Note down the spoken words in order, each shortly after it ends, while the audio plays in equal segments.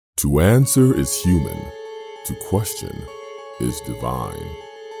To answer is human, to question is divine.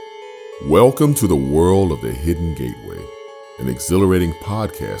 Welcome to the world of the Hidden Gateway, an exhilarating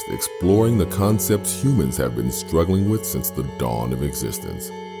podcast exploring the concepts humans have been struggling with since the dawn of existence,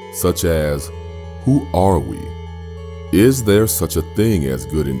 such as, who are we? Is there such a thing as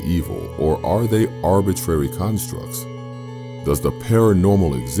good and evil, or are they arbitrary constructs? Does the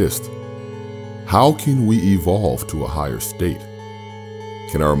paranormal exist? How can we evolve to a higher state?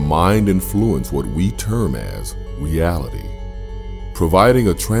 Can our mind influence what we term as reality? Providing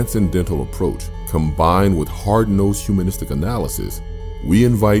a transcendental approach combined with hard-nosed humanistic analysis, we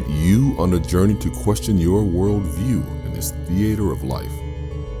invite you on a journey to question your worldview in this theater of life.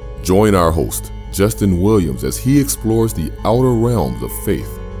 Join our host, Justin Williams, as he explores the outer realms of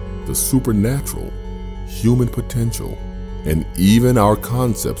faith, the supernatural, human potential, and even our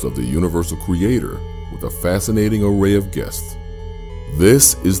concepts of the universal creator with a fascinating array of guests.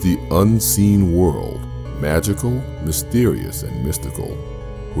 This is the unseen world, magical, mysterious, and mystical,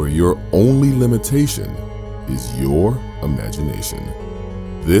 where your only limitation is your imagination.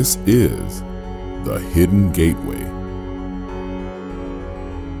 This is the Hidden Gateway.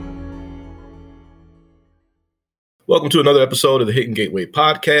 Welcome to another episode of the Hidden Gateway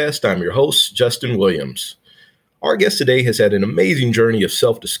podcast. I'm your host, Justin Williams. Our guest today has had an amazing journey of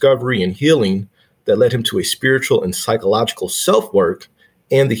self-discovery and healing that led him to a spiritual and psychological self-work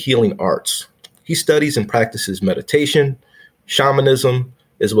and the healing arts. He studies and practices meditation, shamanism,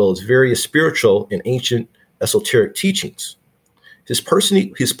 as well as various spiritual and ancient esoteric teachings. His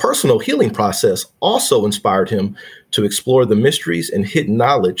personal healing process also inspired him to explore the mysteries and hidden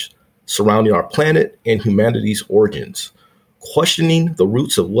knowledge surrounding our planet and humanity's origins, questioning the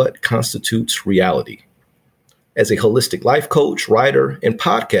roots of what constitutes reality. As a holistic life coach, writer, and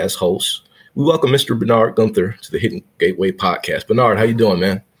podcast host, we welcome Mr. Bernard Gunther to the Hidden Gateway podcast. Bernard, how you doing,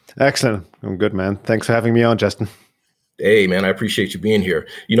 man? Excellent. I'm good, man. Thanks for having me on, Justin. Hey, man, I appreciate you being here.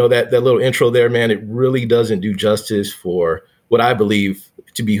 You know, that little intro there, man, it really doesn't do justice for what I believe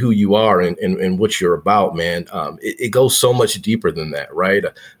to be who you are and what you're about, man. It goes so much deeper than that, right?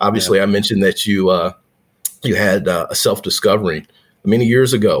 Obviously, yeah. I mentioned that you had a self-discovery many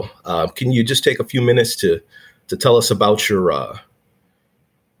years ago. Can you just take a few minutes to tell us about your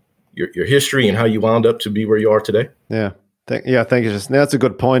history and how you wound up to be where you are today? Yeah. Thank you. That's a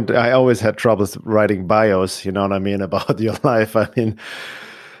good point. I always had troubles writing bios, you know what I mean, about your life. I mean,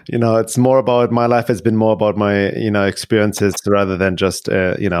 you know, it's more about my life has been more about my, you know, experiences rather than just,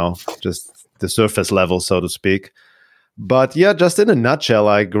 just the surface level, so to speak. But yeah, just in a nutshell,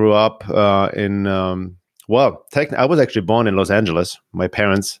 I grew up I was actually born in Los Angeles. My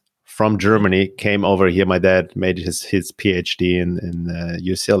parents from Germany came over here. My dad made his PhD in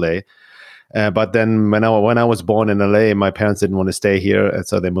UCLA. But then when I was born in LA, my parents didn't want to stay here. And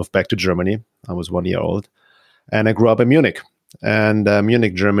so they moved back to Germany. I was 1 year old. And I grew up in Munich,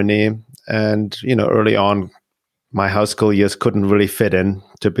 Germany. And, you know, early on, my high school years couldn't really fit in.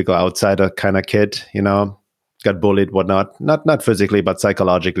 Typical outsider kind of kid, you know, got bullied, whatnot. Not physically, but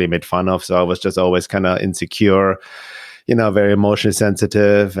psychologically made fun of. So I was just always kind of insecure, you know, very emotionally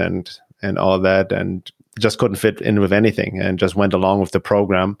sensitive and all that. And just couldn't fit in with anything and just went along with the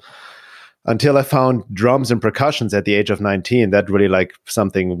program. Until I found drums and percussions at the age of 19, that really like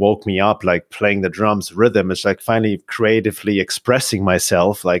something woke me up, like playing the drums rhythm. It's like finally creatively expressing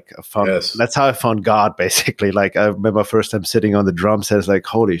myself. Like That's how I found God, basically. Like I remember first time sitting on the drum set, it's like,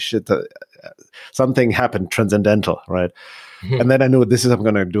 holy shit, something happened transcendental, right? Mm-hmm. And then I knew this is what I'm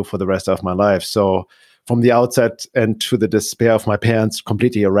going to do for the rest of my life. So from the outset and to the despair of my parents,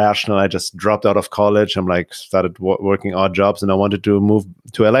 completely irrational, I just dropped out of college. I'm like, started working odd jobs, and I wanted to move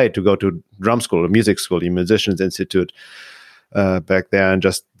to LA to go to drum school, music school, the Musicians Institute back there, and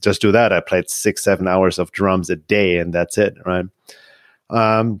just do that. I played 6-7 hours of drums a day, and that's it, right?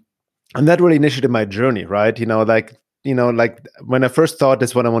 And that really initiated my journey, right? Like when I first thought this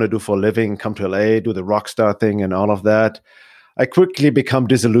is what I want to do for a living, come to LA, do the rock star thing and all of that, I quickly become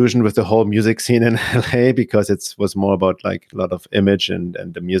disillusioned with the whole music scene in LA because it was more about like a lot of image and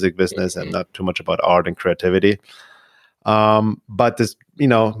the music business and not too much about art and creativity. But this, you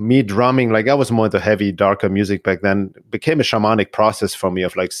know, me drumming, like I was more into heavy, darker music back then, became a shamanic process for me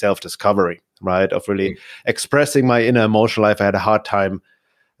of like self-discovery, right? Of really expressing my inner emotional life. I had a hard time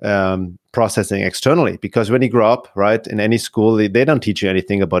processing externally because when you grow up, right, in any school, they don't teach you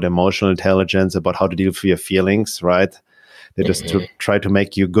anything about emotional intelligence, about how to deal with your feelings, right? They just try to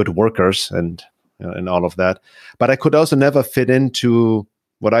make you good workers and all of that. But I could also never fit into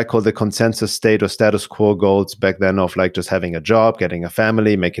what I call the consensus state or status quo goals back then of like just having a job, getting a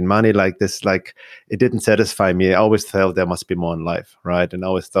family, making money like this. Like it didn't satisfy me. I always felt there must be more in life, right? And I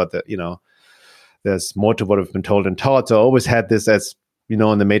always thought that, there's more to what I've been told and taught. So I always had this as, in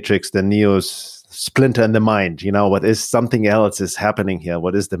the Matrix, the Neo's splinter in the mind, what is something else is happening here?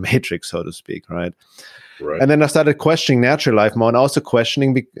 What is the Matrix, so to speak, right? Right. And then I started questioning natural life more, and also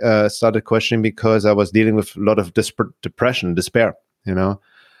started questioning because I was dealing with a lot of depression, despair, so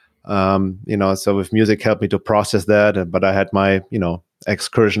with music helped me to process that, but I had my,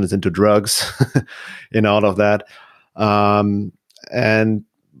 excursions into drugs in all of that. And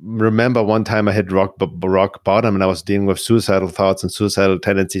remember one time I hit rock bottom, and I was dealing with suicidal thoughts and suicidal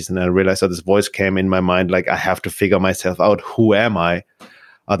tendencies, and I realized that this voice came in my mind, like, I have to figure myself out. Who am I?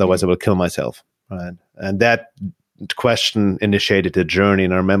 Otherwise I will kill myself. Right. And that question initiated a journey.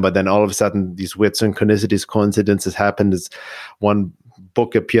 And I remember then all of a sudden these weird synchronicities, coincidences happened. This one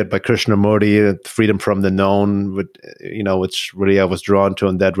book appeared by Krishnamurti, Freedom from the Known, which really I was drawn to,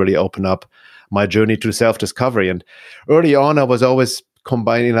 and that really opened up my journey to self-discovery. And early on, I was always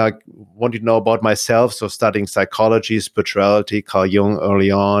combining, like, wanting to know about myself. So studying psychology, spirituality, Carl Jung early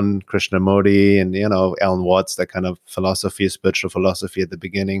on, Krishnamurti, and, Alan Watts, that kind of philosophy, spiritual philosophy at the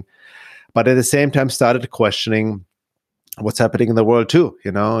beginning. But at the same time, started questioning what's happening in the world too,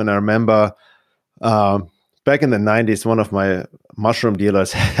 And I remember back in the 90s, one of my mushroom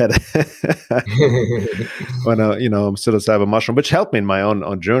dealers had when psilocybin mushroom, which helped me in my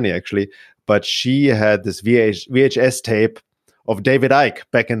own journey actually. But she had this VHS tape of David Icke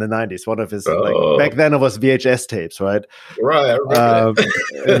back in the 90s. One of his back then it was VHS tapes, right? Right, I remember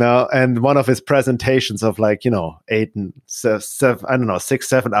that. And one of his presentations of 8 and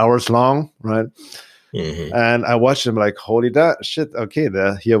 6-7 hours long, right? Mm-hmm. And I watched him like, holy shit, okay,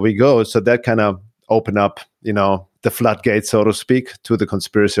 here we go. So that kind of opened up, the floodgates, so to speak, to the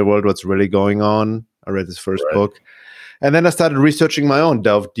conspiracy world, what's really going on. I read his first book. And then I started researching my own,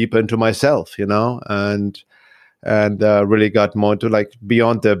 delved deeper into myself, and really got more into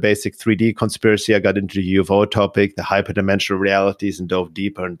beyond the basic 3D conspiracy. I got into the UFO topic, the hyperdimensional realities, and dove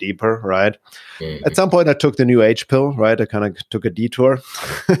deeper and deeper, right? Mm-hmm. At some point, I took the New Age pill, right? I kind of took a detour,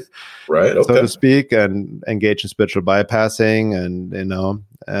 right, okay. so to speak, and engaged in spiritual bypassing,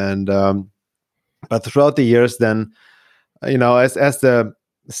 but throughout the years, then, as the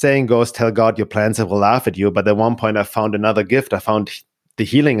saying goes, tell God your plans and will laugh at you. But at one point, I found another gift. I found the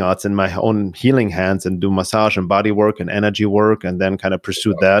healing arts in my own healing hands, and do massage and body work and energy work, and then kind of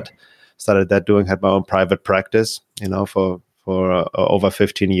pursued that. Started that had my own private practice, for over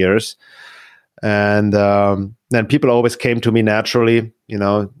 15 years. And then people always came to me naturally,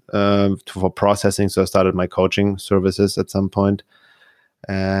 for processing. So I started my coaching services at some point.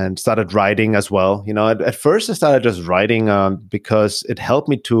 And started writing as well. At first I started just writing because it helped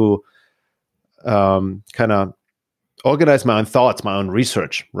me to kind of organize my own thoughts, my own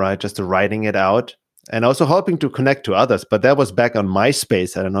research, right? Just to writing it out, and also helping to connect to others. But that was back on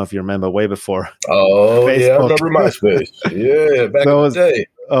MySpace. I don't know if you remember, way before. Oh, Facebook. yeah, I remember MySpace. Yeah, back in the day.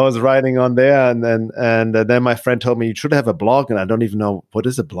 I was writing on there, and then my friend told me, you should have a blog, and I don't even know what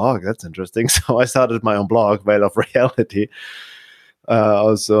is a blog. That's interesting. So I started my own blog, Veil of Reality.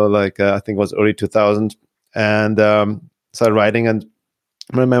 Also, I think it was early 2000, and started writing. And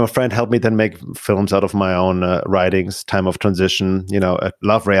I remember a friend helped me then make films out of my own writings, Time of Transition,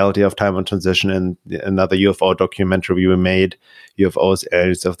 Love Reality of Time of Transition, and another UFO documentary we made, UFOs,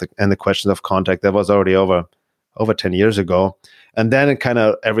 Aliens and the Questions of Contact. That was already over 10 years ago. And then it kind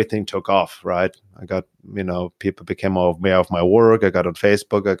of everything took off, right? I got, people became more aware of my work. I got on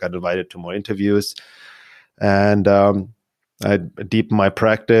Facebook. I got invited to more interviews. And I deepened my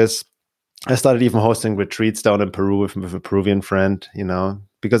practice. I started even hosting retreats down in Peru with a Peruvian friend,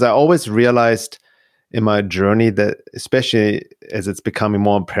 because I always realized in my journey that, especially as it's becoming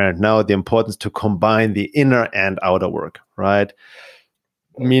more apparent now, the importance to combine the inner and outer work, right?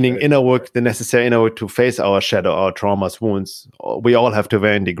 Okay. Meaning inner work, the necessary inner work to face our shadow, our traumas, wounds. We all have to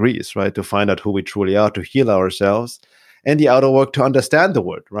varying degrees, right? To find out who we truly are, to heal ourselves. And the outer work to understand the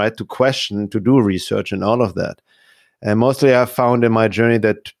world, right? To question, to do research and all of that. And mostly I've found in my journey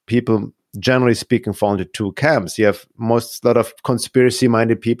that people, generally speaking, fall into two camps. You have a lot of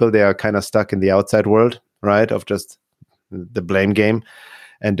conspiracy-minded people. They are kind of stuck in the outside world, right, of just the blame game,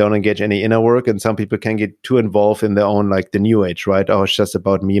 and don't engage any inner work. And some people can get too involved in their own, the New Age, right? Oh, it's just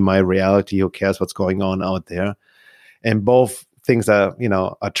about me, my reality. Who cares what's going on out there? And both things are,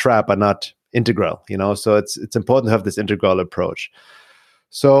 a trap, are not integral, So it's important to have this integral approach.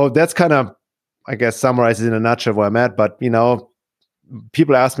 So that's kind of, I guess, summarizes in a nutshell where I'm at. But,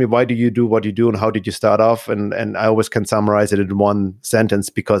 people ask me, why do you do what you do and how did you start off? And I always can summarize it in one sentence: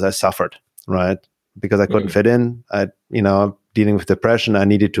 because I suffered, right? Because I couldn't fit in. Dealing with depression, I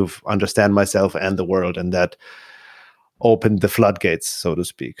needed to understand myself and the world, and that opened the floodgates, so to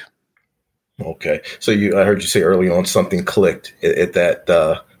speak. Okay. So I heard you say early on something clicked at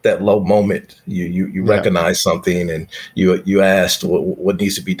that low moment. You recognized something, and you asked what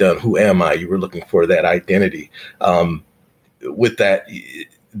needs to be done. Who am I? You were looking for that identity. With that,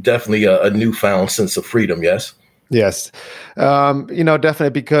 definitely a newfound sense of freedom. Yes. Yes. Definitely,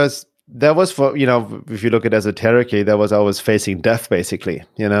 because that was if you look at esoterically, that was always facing death, basically.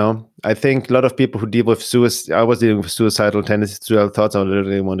 I think a lot of people who deal with suicide, I was dealing with suicidal tendencies, suicidal thoughts. I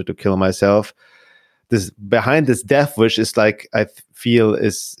literally wanted to kill myself. Behind this death wish is like, I feel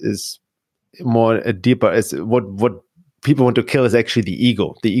is more deeper. Is what people want to kill is actually the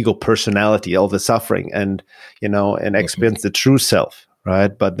ego personality, all the suffering, and experience the true self,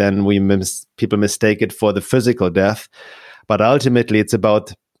 right? But then people mistake it for the physical death. But ultimately, it's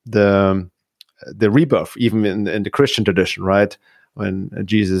about the rebirth, even in the Christian tradition, right? When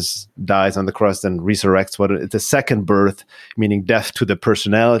Jesus dies on the cross and resurrects, it's a second birth, meaning death to the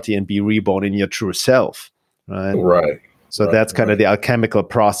personality and be reborn in your true self, right? Right. So that's kind of the alchemical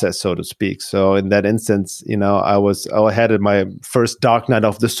process, so to speak. So in that instance, I had my first dark night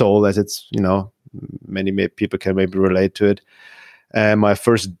of the soul, as it's, many people can maybe relate to it, and my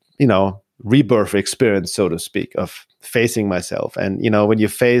first, rebirth experience, so to speak, of facing myself. And when you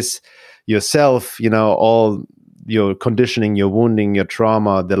face yourself, all your conditioning, your wounding, your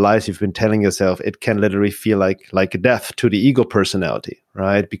trauma, the lies you've been telling yourself, it can literally feel like a death to the ego personality,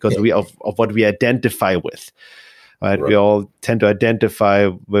 right? Because of what we identify with, right? We all tend to identify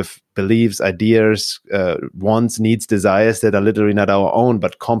with beliefs, ideas, wants, needs, desires that are literally not our own,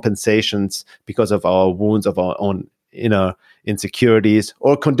 but compensations because of our wounds, of our own inner insecurities,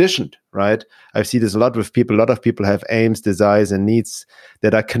 or conditioned, right? I see this a lot with people. A lot of people have aims, desires, and needs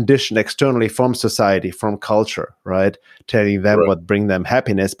that are conditioned externally from society, from culture, right? Telling them what bring them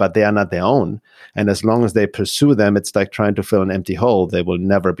happiness, but they are not their own. And as long as they pursue them, it's like trying to fill an empty hole. They will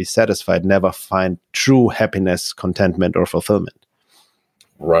never be satisfied, never find true happiness, contentment, or fulfillment.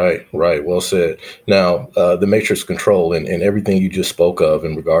 Right. Well said. Now, the matrix control and everything you just spoke of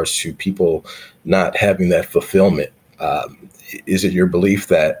in regards to people not having that fulfillment, is it your belief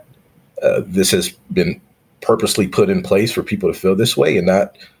that this has been purposely put in place for people to feel this way and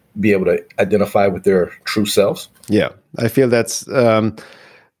not be able to identify with their true selves? Yeah, I feel that's, this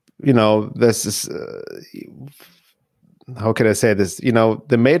is, how can I say this?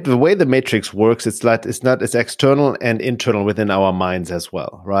 The way the matrix works, it's external and internal within our minds as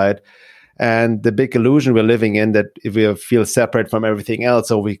well, right? And the big illusion we're living in, that if we feel separate from everything else,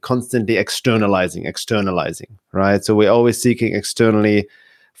 so we're constantly externalizing, right? So we're always seeking externally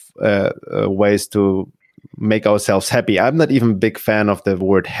ways to make ourselves happy. I'm not even a big fan of the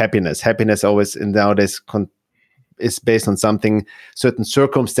word happiness. Happiness always nowadays is based on certain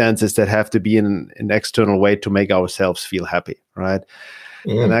circumstances that have to be in an external way to make ourselves feel happy, right?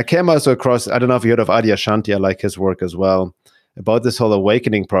 And I came also across, I don't know if you heard of Adyashanti, I like his work as well, about this whole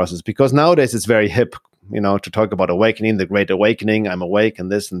awakening process, because nowadays it's very hip, to talk about awakening, the great awakening, I'm awake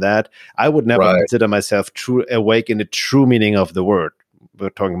and this and that. I would never consider myself true awake in the true meaning of the word.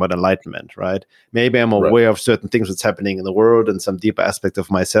 We're talking about enlightenment, right? Maybe I'm aware of certain things that's happening in the world and some deeper aspect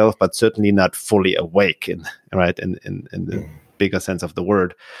of myself, but certainly not fully awake in the bigger sense of the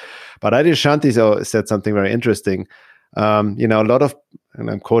word. But Adyashanti said something very interesting. A lot of, and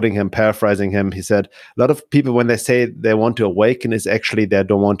I'm quoting him, paraphrasing him, he said, a lot of people, when they say they want to awaken, is actually they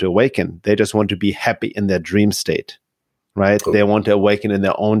don't want to awaken. They just want to be happy in their dream state, right? Cool. They want to awaken in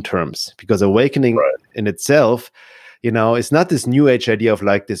their own terms, because awakening in itself, it's not this new age idea of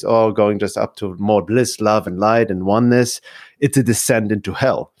like this, going just up to more bliss, love, and light and oneness. It's a descent into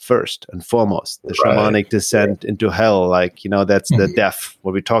hell first and foremost, the shamanic descent into hell. That's the death,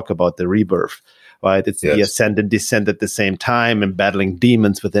 where we talk about the rebirth, right? It's the ascent and descent at the same time, and battling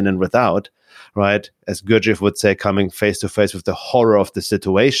demons within and without, right? As Gurdjieff would say, coming face to face with the horror of the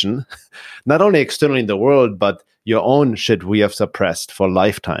situation, not only externally in the world, but your own shit we have suppressed for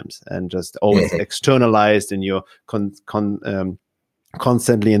lifetimes and just always externalized, and you're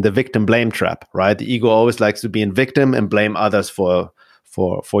constantly in the victim blame trap, right? The ego always likes to be in victim and blame others for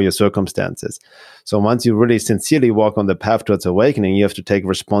your circumstances. So once you really sincerely walk on the path towards awakening, you have to take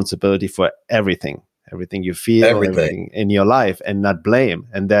responsibility for everything you feel, everything in your life, and not blame.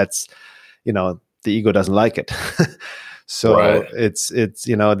 And that's, the ego doesn't like it. So Right. it's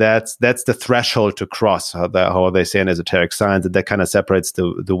that's the threshold to cross, how they say in esoteric science, that kind of separates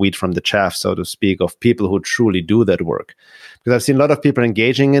the wheat from the chaff, so to speak, of people who truly do that work. Because I've seen a lot of people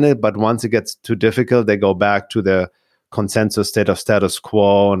engaging in it, but once it gets too difficult, they go back to the consensus state of status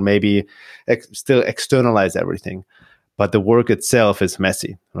quo and maybe still externalize everything. But the work itself is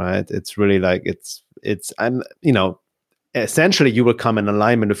messy, right? It's really like essentially you will come in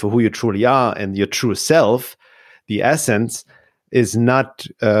alignment with who you truly are, and your true self, the essence, is not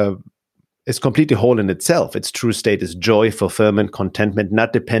is completely whole in itself. Its true state is joy, fulfillment, contentment,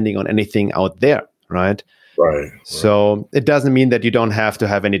 not depending on anything out there, right? Right. So it doesn't mean that you don't have to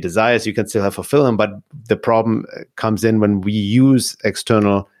have any desires. You can still have fulfillment, but the problem comes in when we use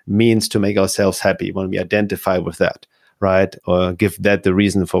external means to make ourselves happy, when we identify with that, right? Or give that the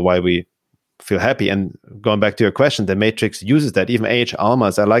reason for why we feel happy. And going back to your question, the Matrix uses that. Even A.H.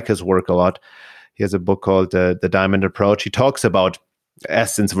 Almaas, I like his work a lot. He has a book called The Diamond Approach. He talks about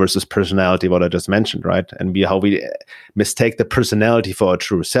essence versus personality, what I just mentioned, right? And how we mistake the personality for our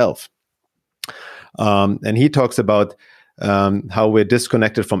true self. And he talks about how we're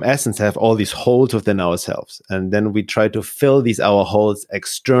disconnected from essence, have all these holes within ourselves. And then we try to fill our holes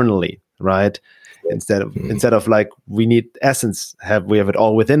externally, right? Instead of like, we need essence, we have it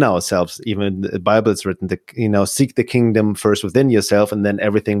all within ourselves. Even the Bible is written, seek the kingdom first within yourself, and then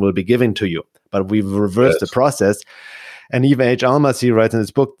everything will be given to you. But we've reversed the process. And even H. Almaas, he writes in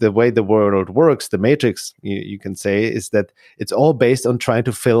his book, the way the world works, the Matrix, you can say, is that it's all based on trying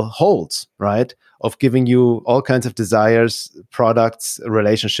to fill holes, right? Of giving you all kinds of desires, products,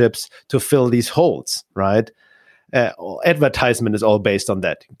 relationships to fill these holes, right? Advertisement is all based on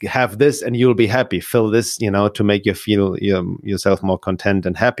that. Have this and you'll be happy. Fill this, to make you feel yourself more content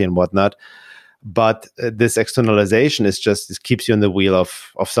and happy and whatnot. But this externalization it keeps you in the wheel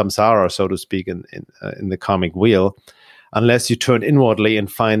of samsara, so to speak, in the karmic wheel, unless you turn inwardly and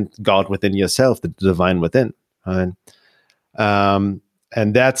find God within yourself, the divine within. Right? And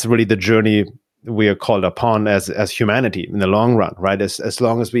that's really the journey we are called upon as humanity in the long run, right? As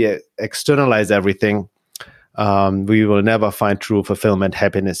long as we externalize everything, we will never find true fulfillment,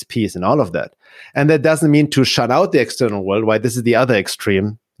 happiness, peace, and all of that. And that doesn't mean to shut out the external world, right? This is the other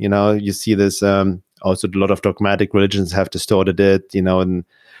extreme. You see this, also a lot of dogmatic religions have distorted it, and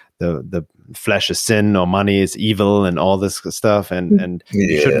the flesh is sin, or money is evil, and all this stuff, and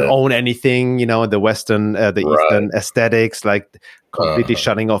you shouldn't own anything, the Western, Eastern aesthetics, like completely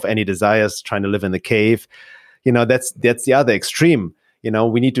shutting off any desires, trying to live in the cave. That's the other extreme.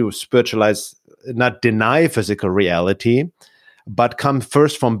 We need to spiritualize, not deny physical reality, but come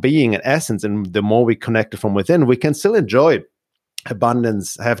first from being an essence. And the more we connect it from within, we can still enjoy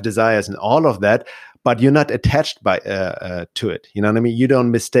abundance, have desires, and all of that, but you're not attached to it. You know what I mean? You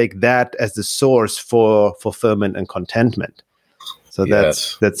don't mistake that as the source for fulfillment and contentment. So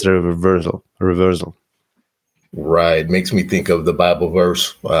that's a reversal. Right. Makes me think of the Bible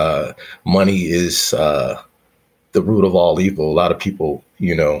verse, money is the root of all evil. A lot of people,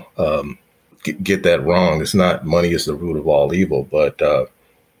 get that wrong. It's not money is the root of all evil, but the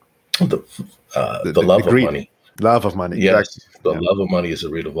love of money. Love of money. Yes, exactly. Love of money is the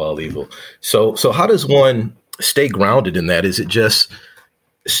root of all evil. So how does one stay grounded in that? Is it just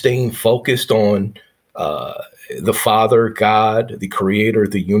staying focused on the Father, God, the Creator,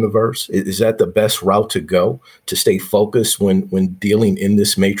 the universe? Is that the best route to go, to stay focused when dealing in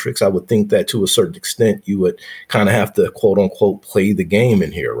this matrix? I would think that to a certain extent, you would kind of have to, quote unquote, play the game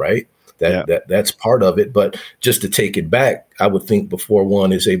in here, right? That's part of it. But just to take it back, I would think before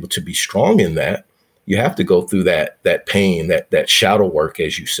one is able to be strong in that, you have to go through that pain, that shadow work,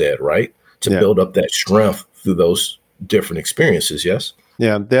 as you said, right? To build up that strength through those different experiences. Yes.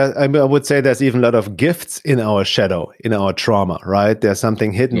 Yeah, I would say there's even a lot of gifts in our shadow, in our trauma, right? There's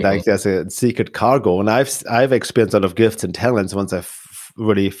something hidden, like there's a secret cargo. And I've experienced a lot of gifts and talents once I've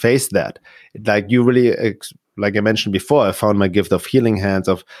really faced that. Like you really, like I mentioned before, I found my gift of healing hands,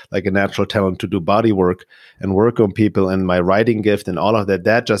 of like a natural talent to do body work and work on people, and my writing gift and all of that.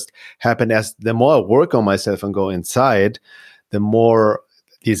 That just happened as the more I work on myself and go inside, the more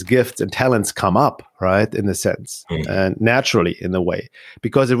these gifts and talents come up, right? In a sense, and naturally in a way,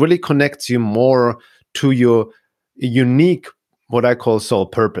 because it really connects you more to your unique, what I call soul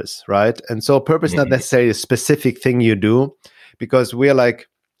purpose, right? And soul purpose, not necessarily a specific thing you do, because we're like,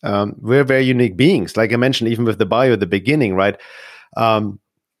 we're very unique beings. Like I mentioned, even with the bio at the beginning, right?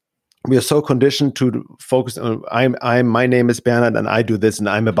 We are so conditioned to focus on, my name is Bernhard and I do this and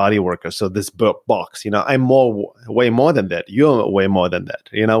I'm a body worker. So this box, I'm way more than that. You're way more than that.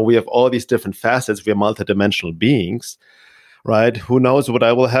 We have all these different facets. We're multidimensional beings, right? Who knows what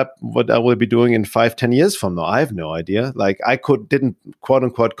I will be doing in 5-10 years from now? I have no idea. Like I didn't quote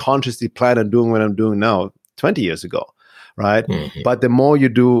unquote consciously plan on doing what I'm doing now 20 years ago, right? Mm-hmm. But the more you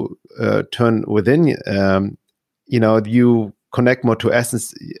do turn within, you connect more to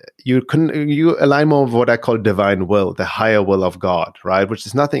essence. You align more with what I call divine will, the higher will of God, right? Which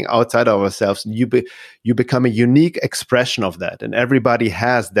is nothing outside of ourselves. You become a unique expression of that, and everybody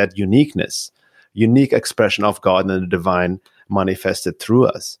has that unique expression of God and the divine manifested through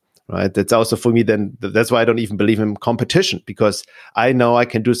us, right? That's also for me. Then that's why I don't even believe in competition, because I know I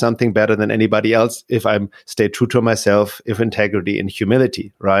can do something better than anybody else if I stay true to myself, if integrity and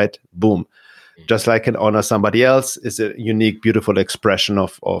humility, right? Boom. Just like I can honor somebody else is a unique, beautiful expression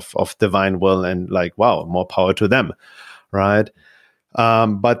of divine will, and like, wow, more power to them, right?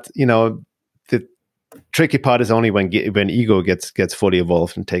 But the tricky part is only when ego gets fully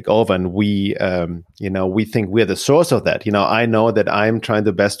evolved and take over, and we think we're the source of that. I know that I'm trying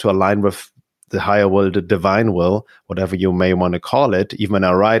the best to align with the higher will, the divine will, whatever you may want to call it. Even when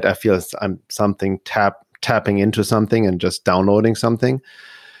I write, I feel I'm something tapping into something and just downloading something,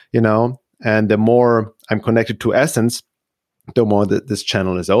 and the more I'm connected to essence, the more that this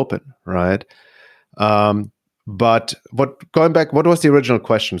channel is open, right? But going back, what was the original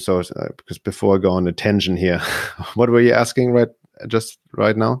question? So, because before I go on a tangent here, what were you asking right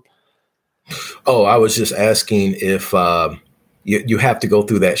now? Oh, I was just asking if you have to go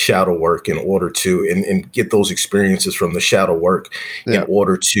through that shadow work in order to and get those experiences from the shadow work in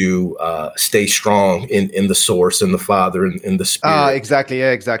order to stay strong in the source and the Father and the Spirit. Exactly. Yeah,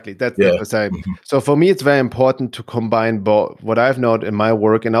 exactly. That's the same. Mm-hmm. So for me, it's very important to combine both what I've noted in my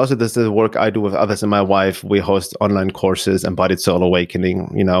work, and also this is the work I do with others and my wife. We host online courses, Embodied Soul Awakening,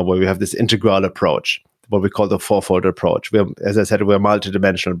 where we have this integral approach, what we call the fourfold approach. As I said, we're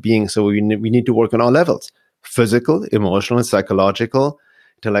multidimensional beings, so we need to work on all levels: physical, emotional, psychological,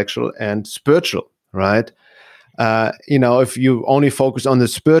 intellectual, and spiritual, right? If you only focus on the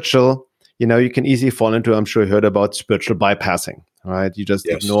spiritual, you can easily fall into, I'm sure you heard about spiritual bypassing, right? You just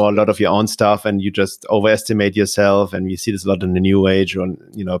ignore a lot of your own stuff and you just overestimate yourself. And you see this a lot in the New Age, when,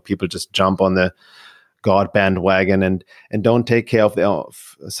 people just jump on the God bandwagon and don't take care of their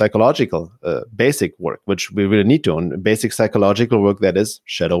psychological basic work, which we really need to. And basic psychological work, that is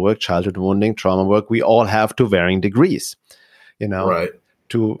shadow work, childhood wounding, trauma work, we all have to varying degrees, Right.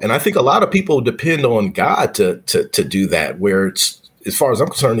 And I think a lot of people depend on God to do that, where it's, as far as I'm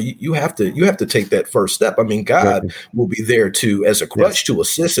concerned, you have to take that first step. I mean, God will be there as a crutch to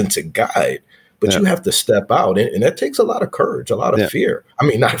assist and to guide, but you have to step out. And that takes a lot of courage, a lot of fear. I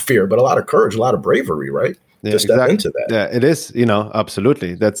mean, not fear, but a lot of courage, a lot of bravery, right? To step into that. Yeah, it is,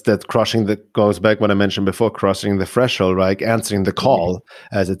 absolutely. That's crushing goes back what I mentioned before, crossing the threshold, right? Answering the call,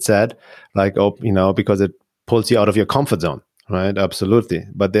 as it said, because it pulls you out of your comfort zone. Right, absolutely.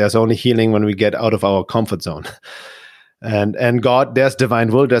 But there's only healing when we get out of our comfort zone. And God, there's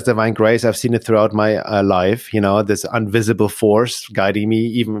divine will, there's divine grace. I've seen it throughout my life, this invisible force guiding me,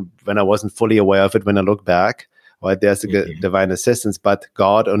 even when I wasn't fully aware of it. When I look back, right, there's a divine assistance. But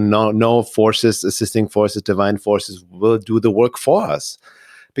God, or no forces, assisting forces, divine forces will do the work for us,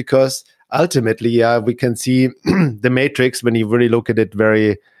 because ultimately, we can see the Matrix when you really look at it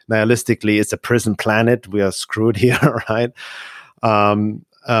very nihilistically. It's a prison planet. We are screwed here, right?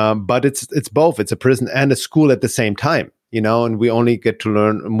 But it's both. It's a prison and a school at the same time, and we only get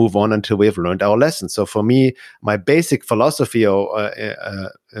to move on until we've learned our lessons. So for me, my basic philosophy or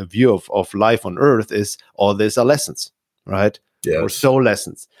view of life on Earth is all these are lessons, right? Yes. Or soul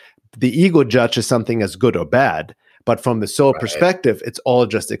lessons. The ego judges something as good or bad, but from the soul perspective, it's all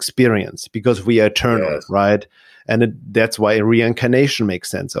just experience, because we are eternal, right? And that's why reincarnation makes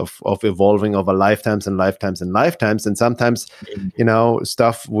sense of evolving over lifetimes and lifetimes and lifetimes. And sometimes,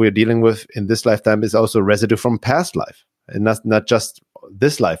 stuff we're dealing with in this lifetime is also residue from past life, and not just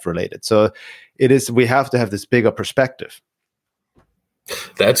this life related. So we have to have this bigger perspective.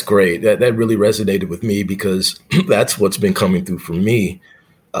 That's great. That really resonated with me, because that's what's been coming through for me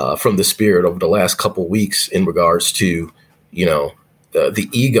from the Spirit over the last couple of weeks in regards to, the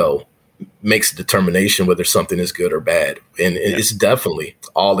ego makes a determination whether something is good or bad. And it's definitely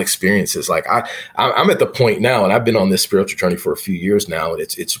all experiences. Like I'm at the point now, and I've been on this spiritual journey for a few years now, and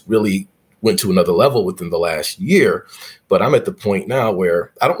it's really went to another level within the last year. But I'm at the point now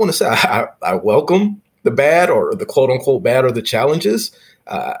where I don't want to say I welcome the bad or the quote unquote bad or the challenges.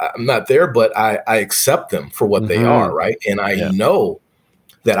 I'm not there, but I accept them for what they are. Right. And I know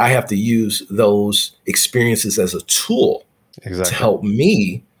that I have to use those experiences as a tool to help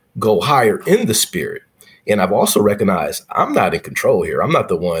me go higher in the spirit. And I've also recognized I'm not in control here. I'm not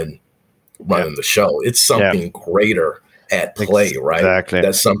the one running the show. It's something greater at play, right? Exactly.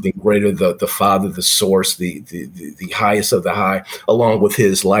 That's something greater, the Father, the source, the highest of the high, along with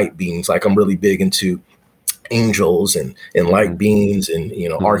his light beings. Like, I'm really big into angels and light beings and,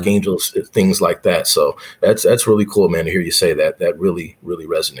 archangels, things like that. So that's really cool, man, to hear you say that. That really, really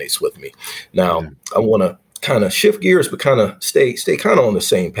resonates with me. Now, I want to kind of shift gears, but kind of stay kind of on the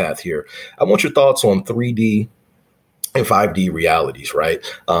same path here. I want your thoughts on 3D and 5D realities, right?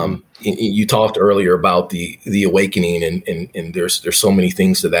 You talked earlier about the awakening, and there's so many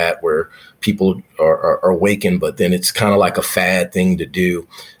things to that where people are awakened, but then it's kind of like a fad thing to do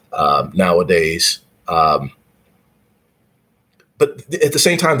nowadays. But at the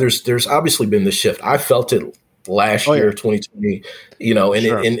same time, there's obviously been this shift. I felt it last year, 2020,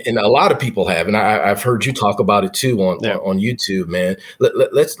 and a lot of people have, and I've heard you talk about it too on YouTube, man.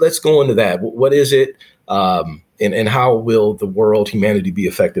 Let's go into that. What is it? And how will humanity be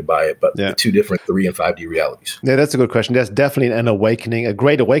affected by it? But the two different 3 and 5D realities. Yeah, that's a good question. There's definitely an awakening, a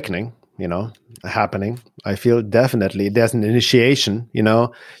great awakening, happening. I feel definitely there's an initiation.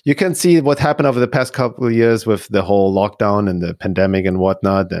 You can see what happened over the past couple of years with the whole lockdown and the pandemic and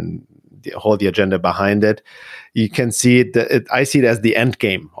whatnot, and the agenda behind it. You can see it. I see it as the end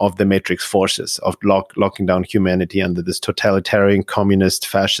game of the matrix forces of locking down humanity under this totalitarian, communist,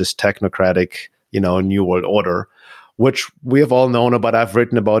 fascist, technocratic, new world order, which we have all known about. I've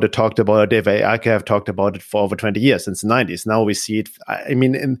written about it, talked about it. Dave Ake have talked about it for over 20 years, since the 90s. Now we see it. I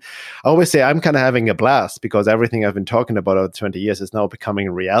always say I'm kind of having a blast because everything I've been talking about over 20 years is now becoming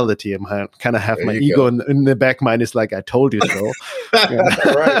a reality. I'm kind of have my ego in the back mind is like, I told you so.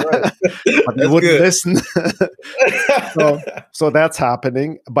 Right. But you wouldn't listen. so that's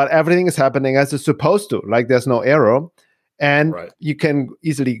happening. But everything is happening as it's supposed to. Like, there's no error. And you can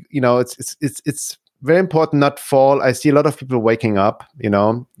easily, it's very important not fall. I see a lot of people waking up,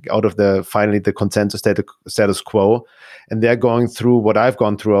 out of finally the consensus status quo, and they're going through what I've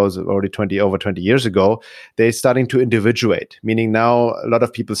gone through already over 20 years ago. They're starting to individuate, meaning now a lot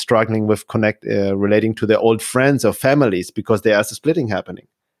of people struggling with relating to their old friends or families because there's a splitting happening,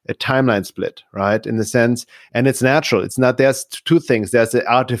 a timeline split, right? In the sense, and it's natural. It's not, there's two things. There's the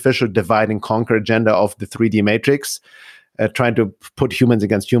artificial divide and conquer agenda of the 3D matrix, trying to put humans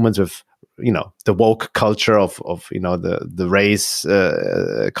against humans with, the woke culture of the race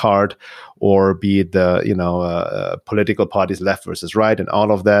card, or be it the political parties left versus right and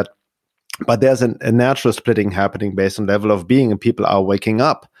all of that. But there's a natural splitting happening based on level of being, and people are waking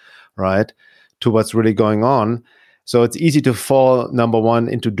up, right, to what's really going on. So it's easy to fall, number one,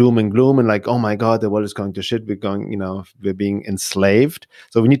 into doom and gloom and like, oh my God, the world is going to shit. We're being enslaved.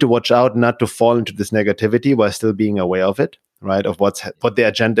 So we need to watch out not to fall into this negativity while still being aware of it, right? Of what the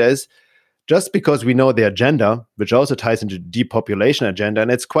agenda is. Just because we know the agenda, which also ties into depopulation agenda,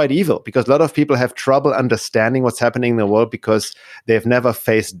 and it's quite evil because a lot of people have trouble understanding what's happening in the world because they've never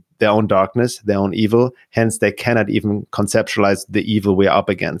faced their own darkness, their own evil. Hence, they cannot even conceptualize the evil we're up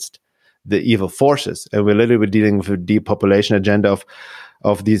against, the evil forces. And we're literally dealing with a depopulation agenda of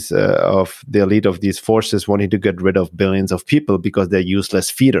the elite of these forces wanting to get rid of billions of people because they're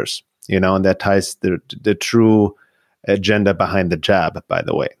useless feeders, and that ties the true agenda behind the jab, by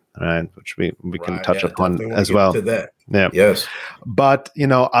the way. Right, which we can touch upon as well. To that. Yeah. Yes. But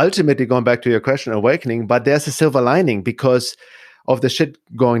ultimately, going back to your question, awakening. But there's a silver lining because of the shit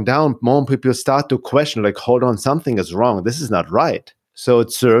going down. More people start to question, like, hold on, something is wrong. This is not right. So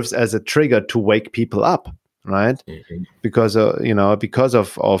it serves as a trigger to wake people up, right? Mm-hmm. Because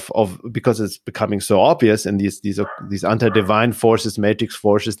because it's becoming so obvious, and these anti-divine forces, matrix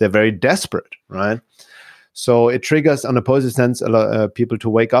forces, they're very desperate, right? So it triggers, on a positive sense, people to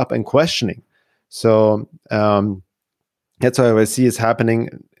wake up and questioning. So that's why I see is happening,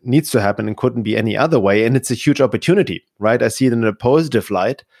 needs to happen, and couldn't be any other way. And it's a huge opportunity, right? I see it in a positive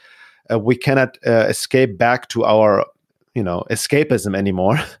light. We cannot escape back to our, escapism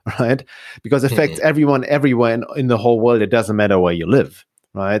anymore, right? Because it affects everyone everywhere in the whole world. It doesn't matter where you live,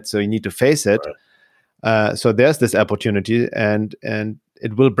 right? So you need to face it. Right. So there's this opportunity, and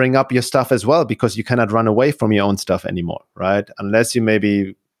it will bring up your stuff as well, because you cannot run away from your own stuff anymore, right? Unless you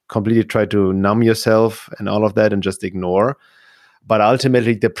maybe completely try to numb yourself and all of that and just ignore. But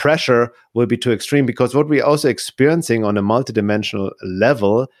ultimately, the pressure will be too extreme, because what we're also experiencing on a multidimensional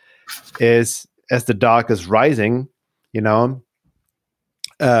level is, as the dark is rising,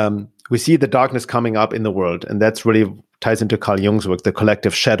 we see the darkness coming up in the world, and that's really ties into Carl Jung's work, the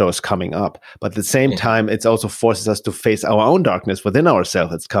collective shadows coming up. But at the same time, it also forces us to face our own darkness within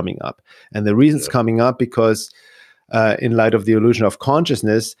ourselves. It's coming up. And the reason it's coming up because in light of the illusion of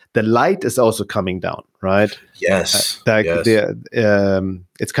consciousness, the light is also coming down, right? Yes.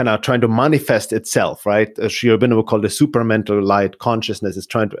 It's kind of trying to manifest itself, right? Sri Aurobindo would call the supramental light consciousness is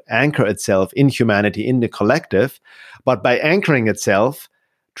trying to anchor itself in humanity, in the collective. But by anchoring itself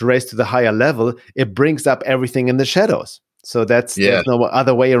to raise to the higher level, it brings up everything in the shadows. So there's no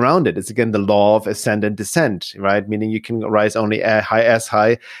other way around it. It's again the law of ascent and descent, right? Meaning you can rise only as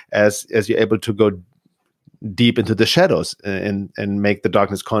high as you're able to go deep into the shadows and make the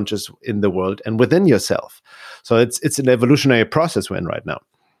darkness conscious in the world and within yourself. So it's an evolutionary process we're in right now.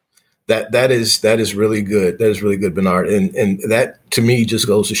 That is really good. That is really good, Bernard. And that to me just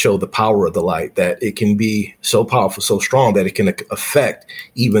goes to show the power of the light, that it can be so powerful, so strong that it can affect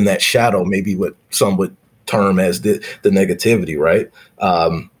even that shadow, maybe what some would term as the negativity, right?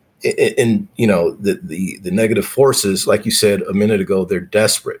 And you know, the negative forces, like you said a minute ago, they're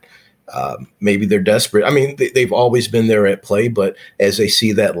desperate. Maybe they're desperate. I mean, they've always been there at play, but as they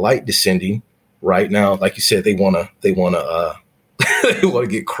see that light descending right now, like you said, they want to they want to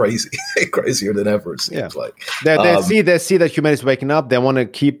get crazier than ever. It seems like they see that humanity is waking up. They want to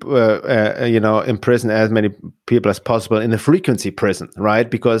keep imprison as many people as possible in the frequency prison, right?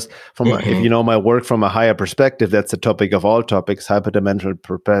 Because if you know my work from a higher perspective, that's the topic of all topics,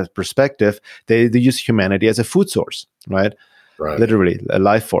 hyperdimensional perspective. They use humanity as a food source, right? Right. Literally a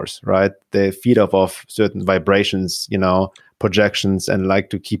life force, right? They feed off certain vibrations, projections, and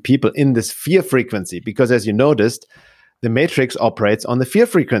like to keep people in this fear frequency. Because as you noticed, the matrix operates on the fear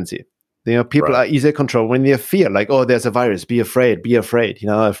frequency. People are easier controlled when they have fear. Like, oh, there's a virus. Be afraid. Be afraid.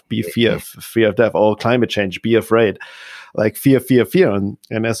 Fear of death. Oh, climate change. Be afraid. Like fear. And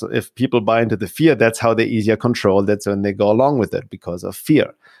if people buy into the fear, that's how they easier control. That's when they go along with it because of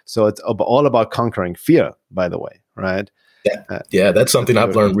fear. So it's all about conquering fear, by the way, right? Yeah, that's something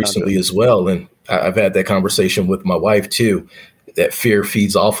I've learned recently as well. And I've had that conversation with my wife too, that fear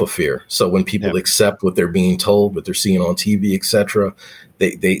feeds off of fear. So when people accept what they're being told, what they're seeing on TV, etc.,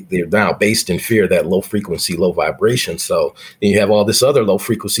 they're now based in fear, that low frequency, low vibration. So then you have all this other low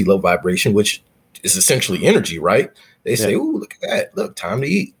frequency, low vibration, which is essentially energy, right? They say, "Ooh, look at that! Look, time to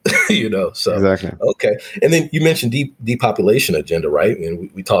eat." So exactly. Okay. And then you mentioned depopulation agenda, right?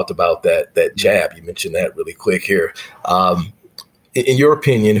 And we talked about that jab. You mentioned that really quick here. In your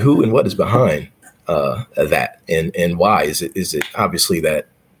opinion, who and what is behind that, and why is it obviously that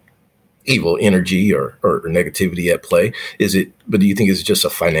evil energy or negativity at play? But do you think it's just a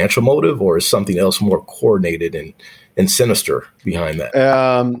financial motive, or is something else more coordinated and sinister behind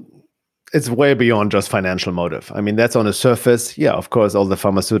that? It's way beyond just financial motive. I mean, that's on the surface. Yeah, of course, all the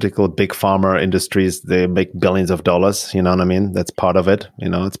pharmaceutical, big pharma industries, they make billions of dollars. You know what I mean? That's part of it.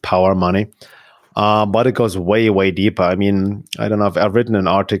 It's power, money. But it goes way, way deeper. I mean, I don't know if I've written an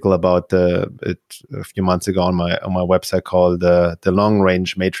article about it a few months ago on my website called the Long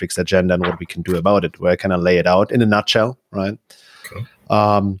Range Matrix Agenda and what we can do about it, where I kind of lay it out in a nutshell, right? Okay.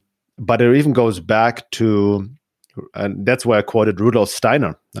 But it even goes back to, and that's where I quoted Rudolf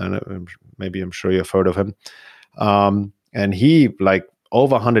Steiner. And I'm sure you've heard of him. And he, like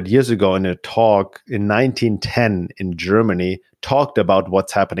over 100 years ago in a talk in 1910 in Germany, talked about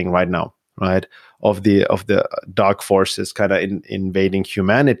what's happening right now, right? Of the dark forces kind of invading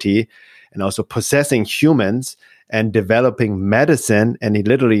humanity and also possessing humans and developing medicine. And he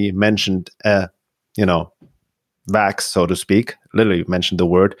literally mentioned, vax, so to speak, literally mentioned the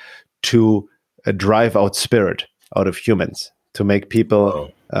word, to drive out spirit out of humans, to make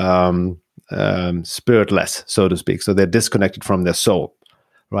people spiritless, so to speak. So they're disconnected from their soul,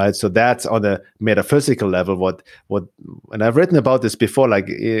 right? So that's on the metaphysical level. What, and I've written about this before. Like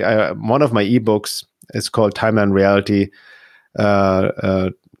one of my ebooks is called Timeline Reality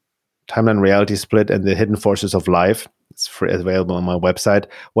Split and the Hidden Forces of Life. It's free, available on my website,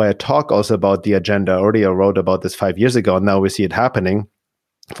 where I talk also about the agenda. I wrote about this 5 years ago, and now we see it happening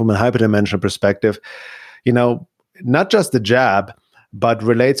from a hyperdimensional perspective. Not just the jab, but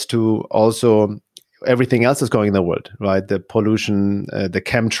relates to also everything else that's going in the world, right? The pollution, the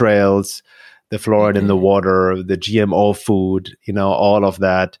chemtrails, the fluoride in the water, the GMO food, all of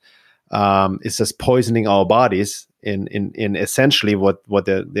that is just poisoning our bodies in essentially what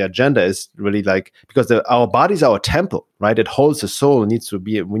the agenda is really like, because our bodies are our temple, right? It holds the soul. We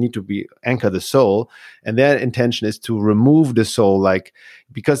need to anchor the soul, and their intention is to remove the soul,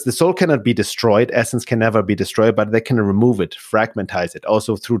 because the soul cannot be destroyed, essence can never be destroyed, but they can remove it, fragmentize it,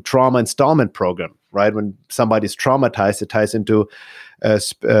 also through trauma installment program, right? When somebody's traumatized, it ties into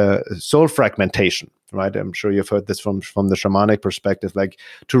soul fragmentation, right? I'm sure you've heard this from the shamanic perspective, like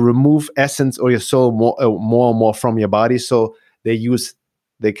to remove essence or your soul more and more from your body. So they use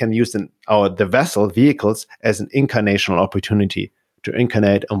they can use the vessel vehicles as an incarnational opportunity to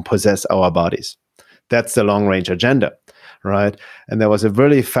incarnate and possess our bodies. That's the long range agenda, right? And there was a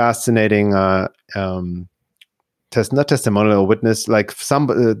really fascinating not testimonial witness, like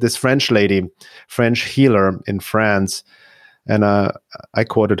this French lady, French healer in France, and I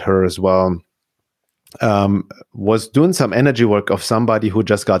quoted her as well, was doing some energy work of somebody who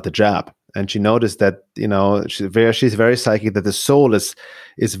just got the jab. And she noticed that, she's very psychic, that the soul is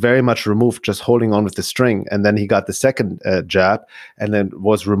very much removed, just holding on with the string. And then he got the second jab, and then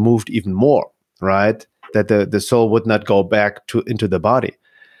was removed even more, right? That the soul would not go back into the body.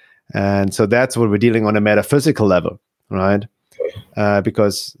 And so that's what we're dealing on a metaphysical level, right?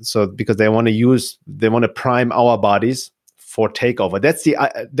 Because they want to prime our bodies for takeover. That's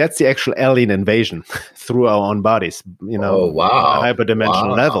the actual alien invasion through our own bodies, on a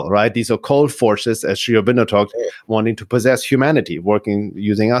hyperdimensional level, right? These occult forces, as Sri Aurobindo talked, wanting to possess humanity,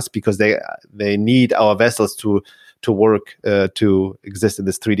 using us because they need our vessels to work, to exist in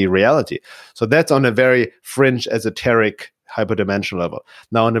this 3D reality. So that's on a very fringe, esoteric, hyperdimensional level.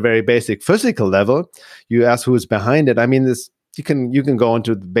 Now, on a very basic physical level, you ask who's behind it. I mean, this. You can go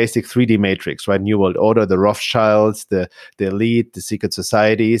into the basic 3D matrix, right? New World Order, the Rothschilds, the elite, the secret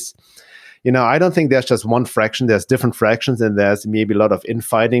societies. I don't think there's just one fraction. There's different fractions, and there's maybe a lot of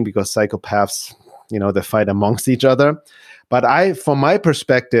infighting because psychopaths, they fight amongst each other. But from my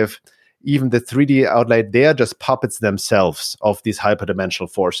perspective, even the 3D outlet, they are just puppets themselves of these hyperdimensional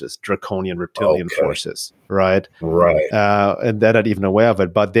forces, draconian reptilian forces, right? Right. And they're not even aware of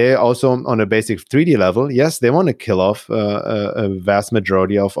it. But they also, on a basic 3D level, yes, they want to kill off a vast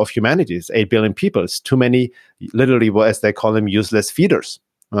majority of humanity. It's 8 billion people. It's too many, literally, as they call them, useless feeders,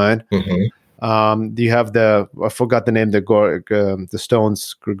 right? Mm-hmm. You have I forgot the name, the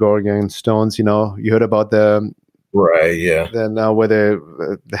stones, Gregorian stones, you heard about the... Right, yeah. Then where they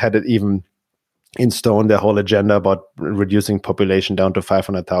had it even in stone, their whole agenda about reducing population down to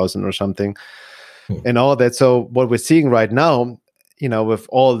 500,000 or something, and all that. So what we're seeing right now, with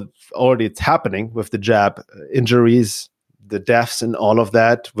all already it's happening with the jab, injuries, the deaths, and all of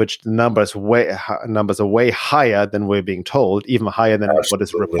that, which the numbers are way higher than we're being told, even higher than what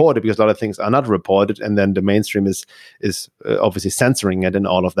is reported, because a lot of things are not reported, and then the mainstream is obviously censoring it and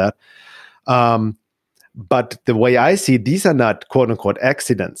all of that. But the way I see, these are not quote unquote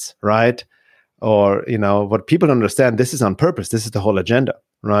accidents, right? Or, what people understand, this is on purpose. This is the whole agenda,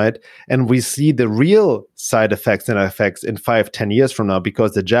 right? And we see the real side effects and effects in 5-10 years from now,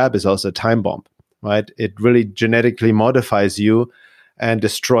 because the jab is also a time bomb, right? It really genetically modifies you and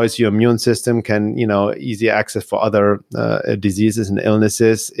destroys your immune system, can, easy access for other diseases and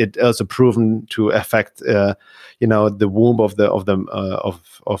illnesses. It also proven to affect, the womb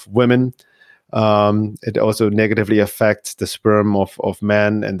of women. It also negatively affects the sperm of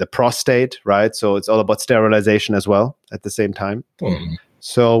men and the prostate, right? So it's all about sterilization as well at the same time. Mm-hmm.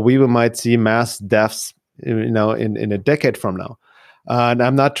 So we might see mass deaths, in a decade from now. And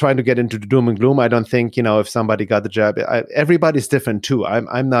I'm not trying to get into the doom and gloom. I don't think, if somebody got the jab, everybody's different too.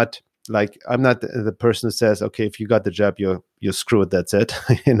 I'm not the person who says, okay, if you got the jab, you're screwed. That's it.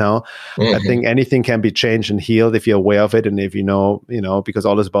 Mm-hmm. I think anything can be changed and healed if you're aware of it, and if because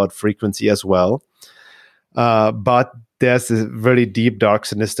all is about frequency as well. But there's a really deep, dark,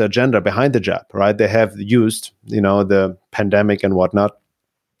 sinister agenda behind the jab, right? They have used, the pandemic and whatnot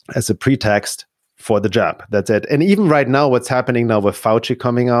as a pretext for the jab. That's it. And even right now, what's happening now with Fauci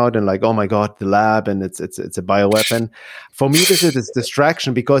coming out and like, oh my God, the lab, and it's a bioweapon. For me, this is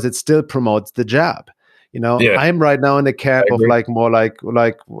distraction because it still promotes the jab. I'm right now in the camp of more like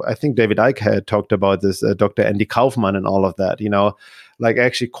I think David Icke had talked about this, Dr. Andy Kaufman and all of that, like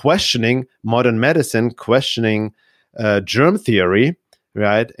actually questioning modern medicine, questioning germ theory,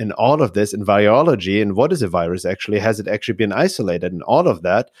 right? And all of this in virology, and what is a virus actually? Has it actually been isolated and all of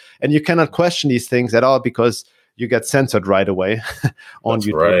that? And you cannot question these things at all because you get censored right away on that's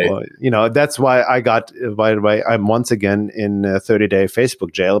YouTube. Right. That's why by the way, I'm once again in 30-day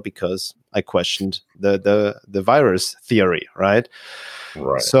Facebook jail because I questioned the virus theory, right?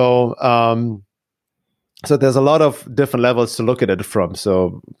 Right. So, so there's a lot of different levels to look at it from.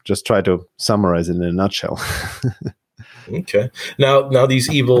 So just try to summarize it in a nutshell. Okay. Now these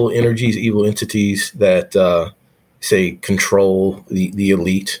evil energies, evil entities that say control the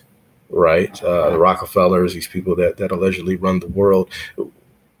elite, right? The Rockefellers, these people that allegedly run the world.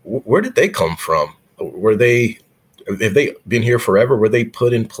 Where did they come from? Have they been here forever? Were they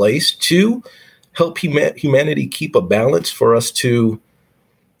put in place to help humanity keep a balance for us to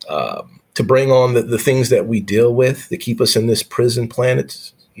bring on the things that we deal with, to keep us in this prison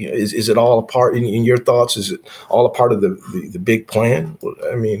planet? Is it all a part in your thoughts? Is it all a part of the big plan?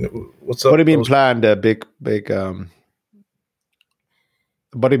 I mean, what's up? What do you mean plan? The big.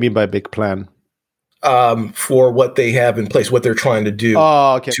 What do you mean by big plan? For what they have in place, what they're trying to do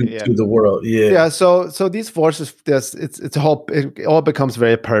to the world. Yeah. So these forces, it all becomes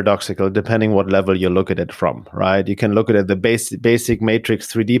very paradoxical depending what level you look at it from, right? You can look at it the basic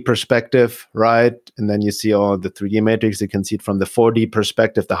matrix 3D perspective, right? And then you see all the 3D matrix. You can see it from the 4D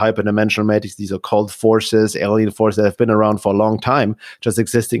perspective, the hyperdimensional matrix. These are called forces, alien forces that have been around for a long time, just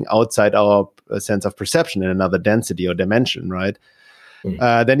existing outside our sense of perception in another density or dimension, right?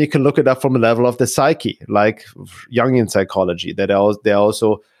 Then you can look it up from the level of the psyche, like Jungian psychology, that they're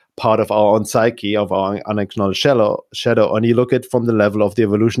also part of our own psyche, of our unacknowledged shadow. And you look at it from the level of the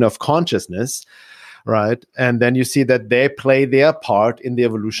evolution of consciousness, right? And then you see that they play their part in the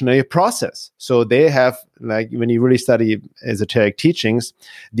evolutionary process. So they have, like, when you really study esoteric teachings,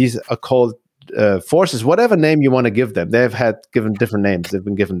 these are called forces, whatever name you want to give them. They've had given different names. They've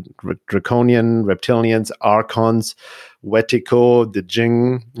been given draconian, reptilians, archons, Wetiko, the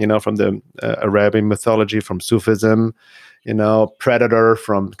Jinn, from the Arabian mythology, from Sufism, predator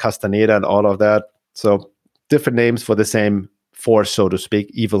from Castaneda and all of that. So different names for the same force, so to speak,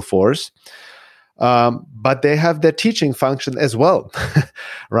 evil force. But they have their teaching function as well,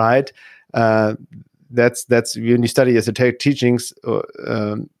 right? That's when you study esoteric teachings.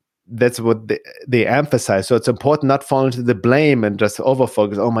 That's what they emphasize. So it's important not fall into the blame and just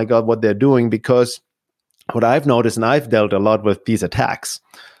overfocus, oh my God, what they're doing, because what I've noticed, and I've dealt a lot with these attacks,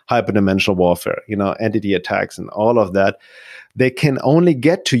 hyperdimensional warfare, entity attacks and all of that, they can only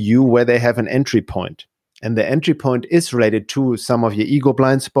get to you where they have an entry point. And the entry point is related to some of your ego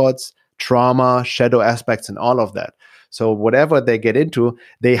blind spots, trauma, shadow aspects, and all of that. So whatever they get into,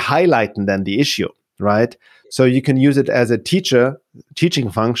 they highlight then the issue, right? So you can use it as a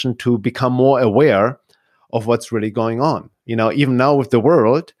teaching function to become more aware of what's really going on. Even now with the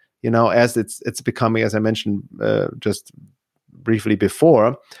world, as it's becoming, as I mentioned just briefly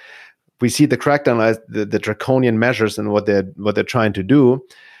before, we see the crackdown as the draconian measures and what they're trying to do.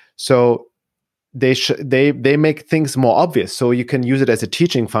 So they make things more obvious. So you can use it as a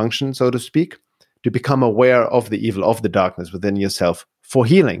teaching function, so to speak, to become aware of the evil, of the darkness within yourself, for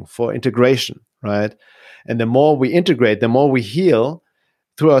healing, for integration, right? And the more we integrate, the more we heal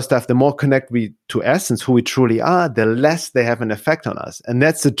through our stuff, the more connect we to essence, who we truly are, the less they have an effect on us. And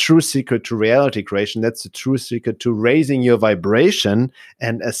that's the true secret to reality creation. That's the true secret to raising your vibration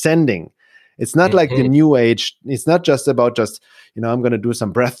and ascending. It's not like the new age. It's not just about I'm going to do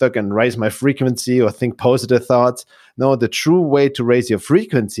some breath work and raise my frequency or think positive thoughts. No, the true way to raise your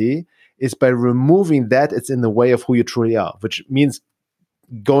frequency is by removing that it's in the way of who you truly are, which means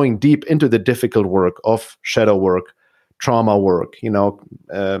going deep into the difficult work of shadow work, trauma work,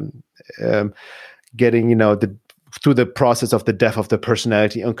 getting, through the process of the death of the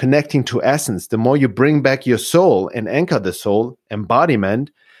personality and connecting to essence. The more you bring back your soul and anchor the soul,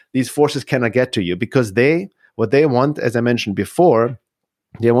 embodiment, these forces cannot get to you, because what they want, as I mentioned before,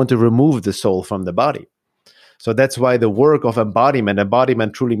 they want to remove the soul from the body. So that's why the work of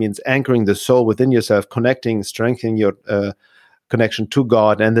embodiment truly means anchoring the soul within yourself, connecting, strengthening your connection to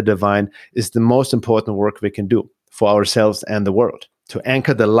God and the divine, is the most important work we can do for ourselves and the world, to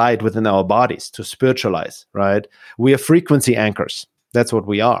anchor the light within our bodies, to spiritualize, right? We are frequency anchors. That's what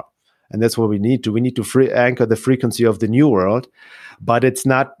we are. And that's what we need to. We need to anchor the frequency of the new world. But it's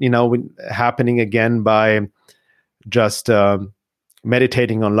not, happening again by just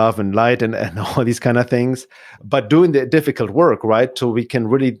meditating on love and light and all these kind of things, but doing the difficult work, right? So we can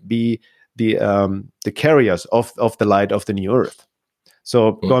really be the carriers of the light of the new earth.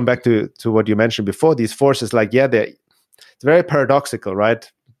 So going back to what you mentioned before, these forces, it's very paradoxical,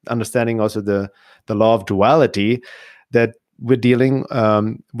 right? Understanding also the law of duality, that we're dealing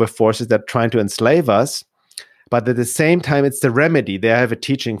with forces that are trying to enslave us, but at the same time, it's the remedy. They have a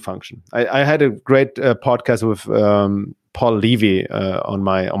teaching function. I had a great podcast with Paul Levy on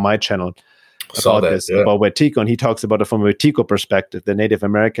my channel about Wetiko, and he talks about it from a Wetiko perspective, the Native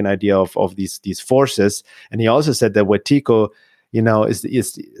American idea of these forces. And he also said that Wetiko,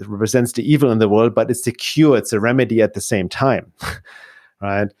 represents the evil in the world, but it's the cure, it's a remedy at the same time,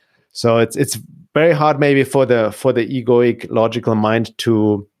 right? So it's very hard maybe for the egoic logical mind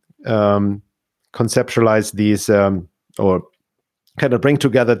to conceptualize these or kind of bring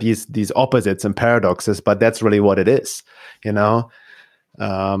together these opposites and paradoxes, but that's really what it is,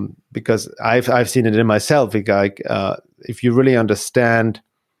 because I've seen it in myself. Like, if you really understand,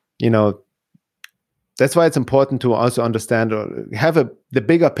 that's why it's important to also understand or have the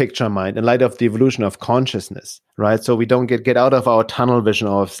bigger picture in mind in light of the evolution of consciousness, right? So we don't get out of our tunnel vision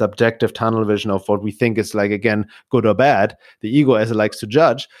or subjective tunnel vision of what we think is like, again, good or bad, the ego as it likes to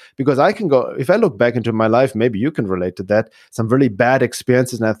judge. Because I can go, if I look back into my life, maybe you can relate to that, some really bad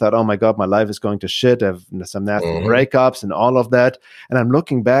experiences, and I thought, oh my God, my life is going to shit. I have some nasty breakups and all of that. And I'm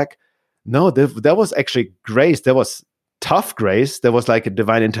looking back, no, there was actually grace. There was tough grace. There was like a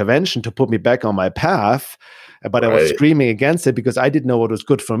divine intervention to put me back on my path, but I was screaming against it because I didn't know what was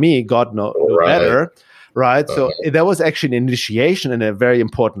good for me. God knew better, right? So that was actually an initiation and a very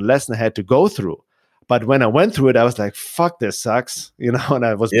important lesson I had to go through. But when I went through it, I was like, fuck, this sucks, and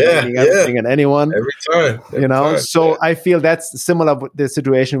I was blaming everything and anyone. Every time. So I feel that's similar with the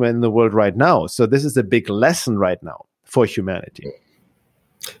situation we're in the world right now. So this is a big lesson right now for humanity.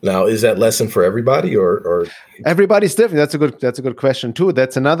 Now, is that lesson for everybody or everybody's different? That's a good question too.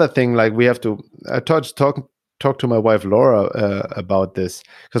 That's another thing. Like we have to talk to my wife Laura about this,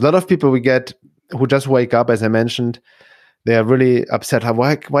 because a lot of people we get who just wake up, as I mentioned, they are really upset.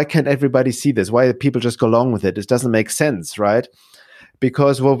 Why can't everybody see this? Why do people just go along with it? It doesn't make sense, right?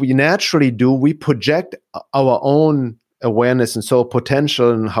 Because what we naturally do, we project our own awareness and soul potential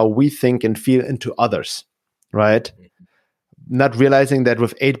and how we think and feel into others, right? Not realizing that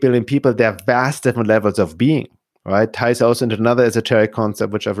with 8 billion people, there are vast different levels of being, right? Ties also into another esoteric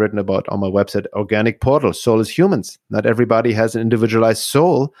concept, which I've written about on my website, Organic Portal. Soul is humans. Not everybody has an individualized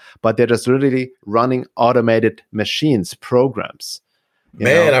soul, but they're just really running automated machines, programs.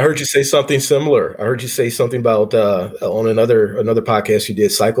 Man, I heard you say something similar. I heard you say something about on another podcast you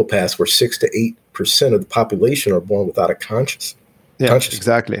did, psychopaths, where 6 to 8% of the population are born without a consciousness. Yeah,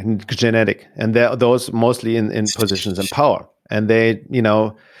 exactly. And genetic. And those mostly in positions of power. And they,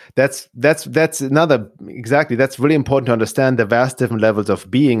 that's another, exactly. That's really important to understand the vast different levels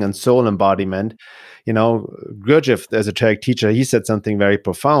of being and soul embodiment. Gurdjieff, the esoteric teacher, he said something very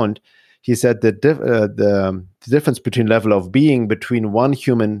profound. He said that the difference between level of being between one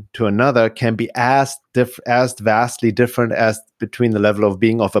human to another can be as vastly different as between the level of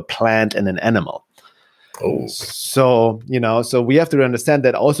being of a plant and an animal. Oh. So we have to understand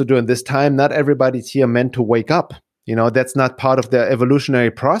that also during this time, not everybody's here meant to wake up. That's not part of the evolutionary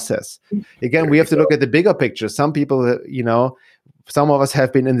process. Again, we have to look at the bigger picture. Some people, some of us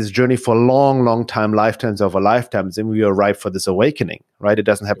have been in this journey for a long, long time, lifetimes over lifetimes, and we are ripe for this awakening, right? It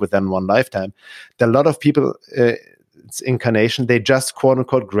doesn't happen within one lifetime. There are a lot of people, it's incarnation, they just quote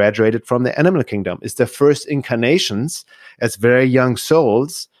unquote graduated from the animal kingdom. It's their first incarnations as very young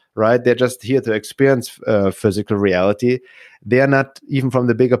souls, right? They're just here to experience physical reality. They are not, even from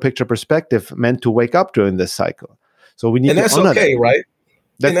the bigger picture perspective, meant to wake up during this cycle. So we need to honor that. Right?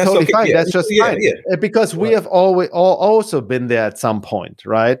 That's totally fine. Yeah. That's just fine. Yeah. Because we have also been there at some point,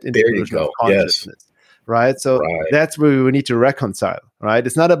 right? In there you go. Consciousness, right? So that's where we need to reconcile, right?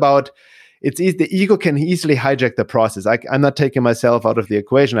 It's not about, the ego can easily hijack the process. I'm not taking myself out of the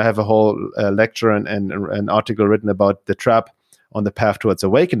equation. I have a whole lecture and an article written about the trap on the path towards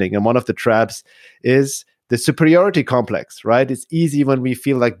awakening. And one of the traps is the superiority complex, right? It's easy when we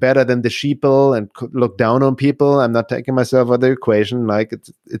feel like better than the sheeple and look down on people. I'm not taking myself out of the equation. Like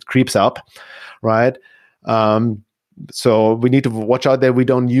it creeps up, right? So we need to watch out that we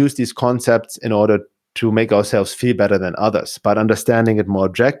don't use these concepts in order to make ourselves feel better than others, but understanding it more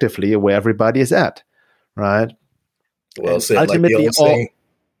objectively where everybody is at, right? Well said.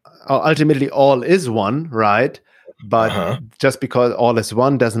 Ultimately, all is one, right? But just because all is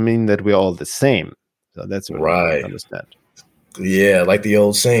one doesn't mean that we're all the same. So that's what I understand. Yeah, like the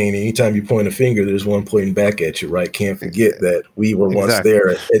old saying, anytime you point a finger, there's one pointing back at you, right? Can't forget that we were once there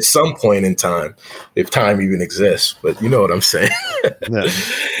at some point in time, if time even exists. But you know what I'm saying? Yeah.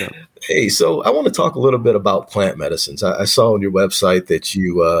 Hey, so I want to talk a little bit about plant medicines. I saw on your website that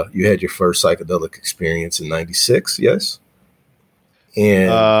you had your first psychedelic experience in '96, yes?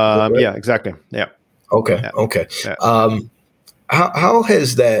 And yeah, exactly. Yeah. Okay. Yeah. Okay. Yeah. How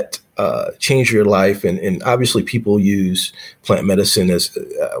has that changed your life? And obviously, people use plant medicine as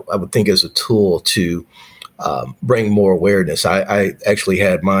I would think as a tool to bring more awareness. I actually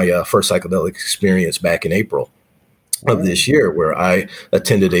had my first psychedelic experience back in April of this year, where I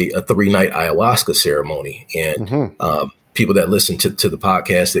attended a 3-night ayahuasca ceremony. And people that listen to the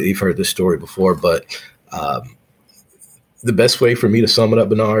podcast, that you've heard this story before, but the best way for me to sum it up,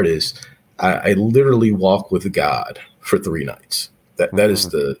 Bernard, is I literally walk with God for 3 nights. That is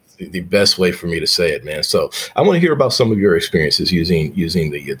the best way for me to say it, man. So I want to hear about some of your experiences using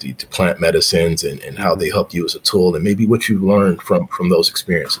the plant medicines and how they helped you as a tool, and maybe what you learned from those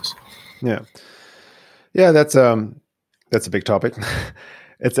experiences. Yeah, that's a big topic.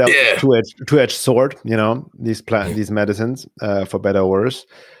 It's a two-edged sword, these medicines, for better or worse.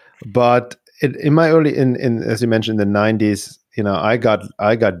 But in my early, as you mentioned, in the 90s,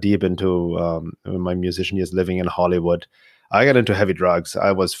 I got deep into my musician years living in Hollywood. I got into heavy drugs.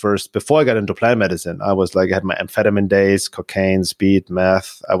 I was first, before I got into plant medicine, I had my amphetamine days, cocaine, speed,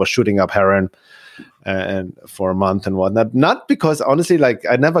 meth. I was shooting up heroin and for a month and whatnot. Not because, honestly,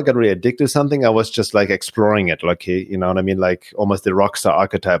 I never got really addicted to something. I was just exploring it, you know what I mean? Like almost the rock star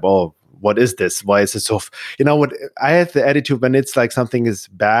archetype. Oh, what is this? Why is it so? What I had the attitude when it's like something is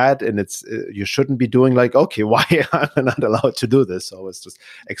bad and it's you shouldn't be doing. Okay, why am I not allowed to do this? So I was just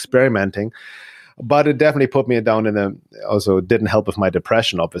experimenting, but it definitely put me down also didn't help with my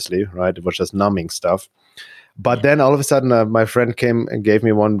depression. Obviously, right? It was just numbing stuff. But then all of a sudden, my friend came and gave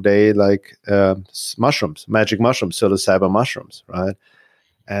me one day mushrooms, magic mushrooms, psilocybin mushrooms, right?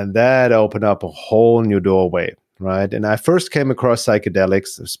 And that opened up a whole new doorway. Right. And I first came across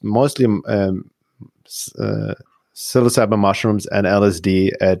psychedelics, mostly psilocybin mushrooms and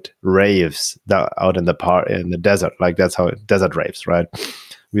LSD at raves out in the desert. That's how desert raves. Right.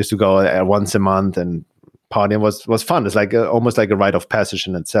 We used to go once a month, and partying was fun. It's almost like a rite of passage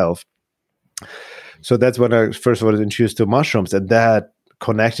in itself. So that's when I first was introduced to mushrooms, and that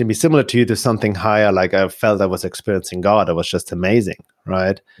connected me, similar to you, to something higher. I felt I was experiencing God. It was just amazing.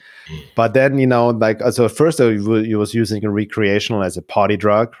 Right. But then, so at first I was using it recreational as a party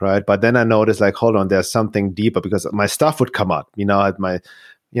drug, right? But then I noticed, hold on, there's something deeper, because my stuff would come up, felt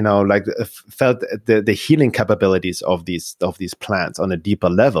the healing capabilities of these plants on a deeper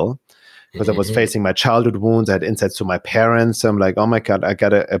level, because I was facing my childhood wounds. I had insights to my parents. I'm like, oh my God, I got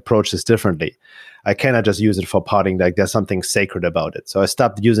to approach this differently. I cannot just use it for partying. There's something sacred about it. So I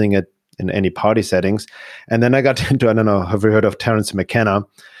stopped using it in any party settings. And then I got into, I don't know, have you heard of Terence McKenna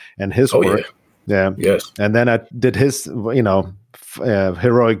and his work? Yeah. Yes. And then I did his,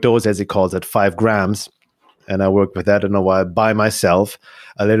 heroic dose, as he calls it, 5 grams. And I worked with that in a while by myself.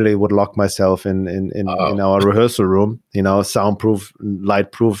 I literally would lock myself in our rehearsal room, soundproof,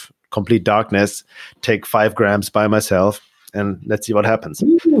 lightproof, complete darkness, take 5 grams by myself, and let's see what happens.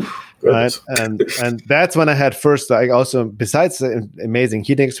 Ooh, right. And that's when I had first, also, besides the amazing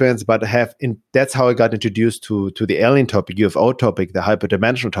healing experience, but that's how I got introduced to the alien topic, UFO topic, the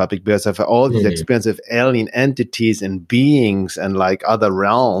hyperdimensional topic, because of all these experiences of alien entities and beings and other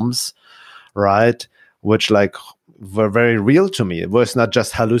realms, right? Which were very real to me. It was not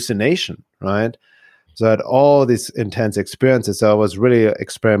just hallucination, right? So I had all these intense experiences. So I was really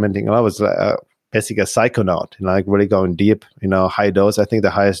experimenting. I was basically a psychonaut, really going deep, high dose. I think the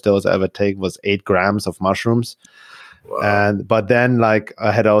highest dose I ever take was 8 grams of mushrooms. Wow. But then I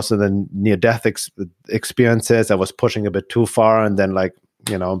had also the near-death experiences. I was pushing a bit too far, and then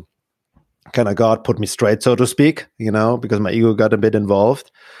kind of God put me straight, so to speak, because my ego got a bit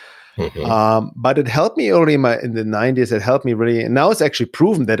involved. But it helped me early in the 90s. It helped me really, and now it's actually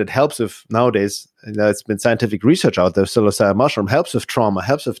proven that it helps with, nowadays, it's been scientific research out there. Psilocybin mushroom helps with trauma,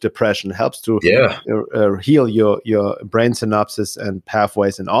 helps with depression, helps to heal your brain synapses and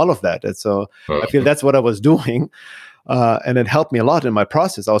pathways and all of that. And so I feel that's what I was doing. And it helped me a lot in my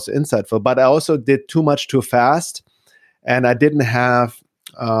process, also insightful. But I also did too much too fast, and I didn't have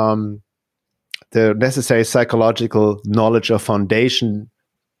the necessary psychological knowledge or foundation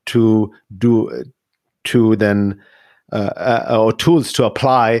to then or tools to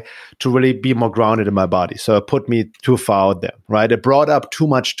apply to really be more grounded in my body. So it put me too far out there, right? It brought up too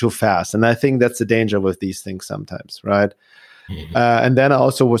much too fast, and I think that's the danger with these things sometimes, right? And then I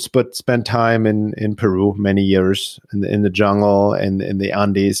also spent time in Peru, many years in the jungle and in the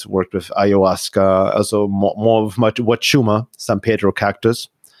Andes. Worked with ayahuasca, also more with my Wachuma, San Pedro cactus,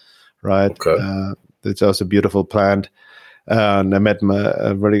 right? Okay. It's also a beautiful plant. And I met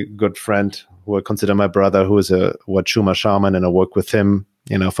a really good friend who I consider my brother, who is a Wachuma shaman, and I worked with him,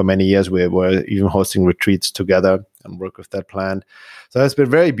 for many years. We were even hosting retreats together and work with that plant. So it's been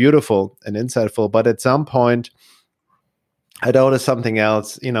very beautiful and insightful. But at some point, I noticed something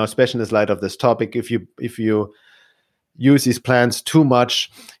else, especially in this light of this topic. If you use these plants too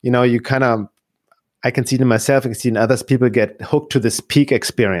much, you kind of, I can see it in myself, I can see in others, people get hooked to this peak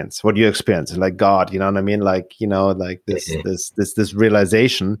experience, what you experience, like God, you know what I mean? This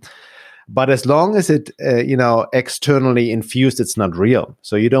realization. But as long as it, externally infused, it's not real.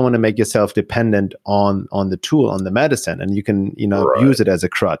 So you don't want to make yourself dependent on the tool, on the medicine, and you can, use it as a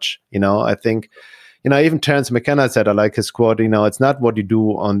crutch. I think, even Terence McKenna said, I like his quote, it's not what you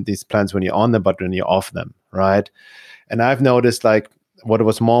do on these plants when you're on them, but when you're off them, right? And I've noticed, what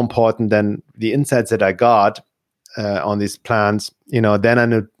was more important than the insights that I got on these plants, then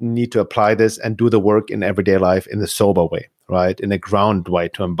I need to apply this and do the work in everyday life in the sober way, right? In a ground way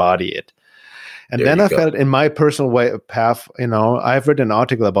to embody it. And There then you I go. felt in my personal path, I've written an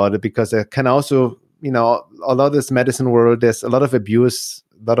article about it because it can also, a lot of this medicine world, there's a lot of abuse,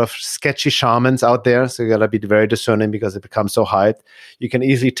 a lot of sketchy shamans out there. So you gotta be very discerning because it becomes so hyped. You can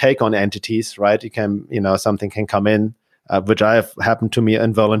easily take on entities, right? You can, something can come in, which I have happened to me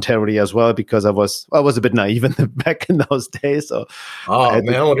involuntarily as well, because I was a bit naive back in those days. So Oh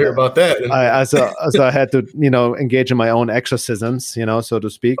man, I want to hear about that. so I had to, engage in my own exorcisms, so to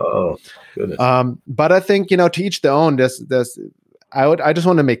speak. Oh goodness. But I think, to each their own. I just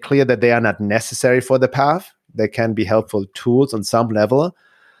want to make clear that they are not necessary for the path. They can be helpful tools on some level,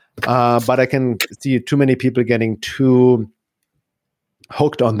 but I can see too many people getting too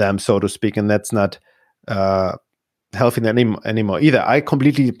hooked on them, so to speak, and that's not healthy anymore either. I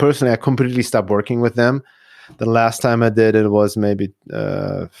completely stopped working with them. The last time I did it was maybe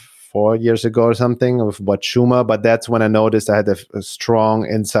 4 years ago or something with Wachuma, but that's when I noticed I had a strong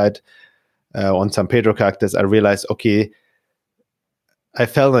insight on San Pedro cactus. I realized, okay, I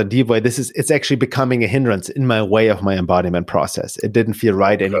felt in a deep way, it's actually becoming a hindrance in my way of my embodiment process. It didn't feel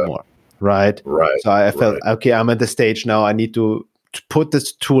right anymore, right? Right. So I felt, okay, I'm at the stage now, I need to put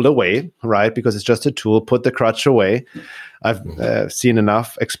this tool away, right? Because it's just a tool, put the crutch away. I've seen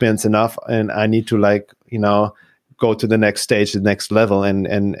enough, experienced enough, and I need to go to the next stage, the next level,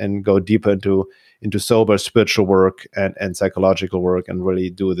 and go deeper into sober spiritual work and psychological work, and really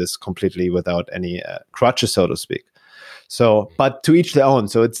do this completely without any crutches, so to speak. So, but to each their own.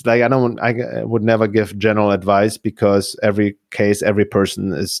 So it's like, I would never give general advice, because every case, every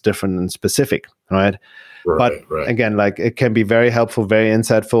person is different and specific, right? But again, it can be very helpful, very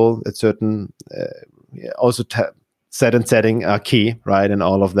insightful. It's certain, also set and setting are key, right? And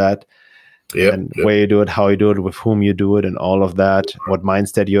all of that. And where you do it, how you do it, with whom you do it, and all of that, what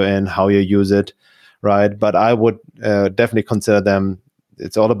mindset you're in, how you use it, right? But I would definitely consider them,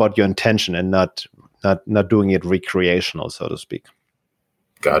 it's all about your intention and not doing it recreational, so to speak.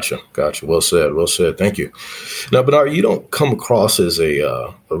 Gotcha. Well said. Thank you. Now, Bernard, you don't come across as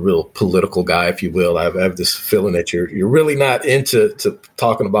a real political guy, if you will. I have this feeling that you're really not into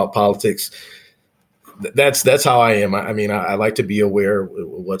talking about politics. That's how I am. I mean, I like to be aware of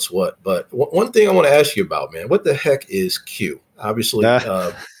what's what. But one thing I want to ask you about, man, what the heck is Q? Obviously,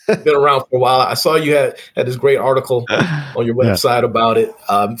 been around for a while. I saw you had this great article on your website about it.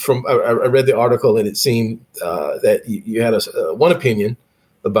 I read the article, and it seemed that you had one opinion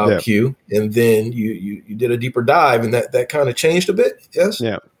about Q, and then you did a deeper dive, and that kind of changed a bit. Yes.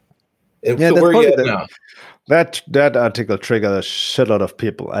 Yeah. And so where are you at now? That article triggered a shitload of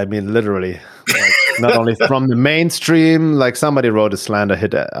people. I mean, literally, not only from the mainstream, like somebody wrote a slander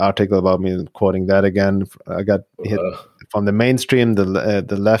hit article about me, quoting that again. I got hit from the mainstream, the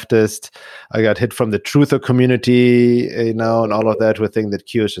leftist. I got hit from the truther community, and all of that, who think that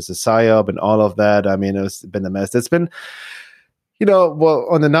Q is just a psyop and all of that. I mean, it's been a mess. It's been, well,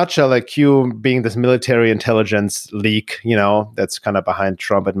 on the nutshell, like Q being this military intelligence leak, that's kind of behind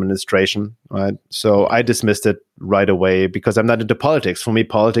Trump administration, right? So I dismissed it right away because I'm not into politics. For me,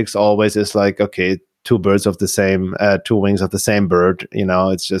 politics always is like, okay, two wings of the same bird.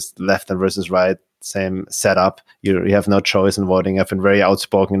 It's just left versus right, same setup. You have no choice in voting. I've been very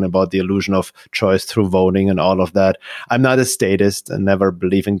outspoken about the illusion of choice through voting and all of that. I'm not a statist and never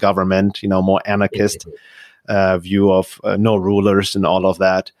believe in government, more anarchist. View of no rulers and all of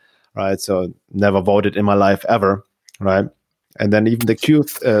that, right? So never voted in my life ever, right? And then even the Q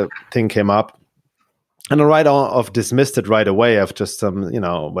thing came up, and I dismissed it right away of just some,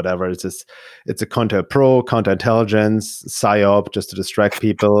 whatever. It's a counterintelligence psyop just to distract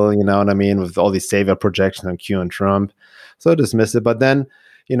people, you know what I mean, with all these savior projections on Q and Trump. So I dismissed it, but then,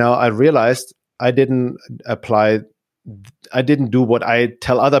 I realized I didn't do what I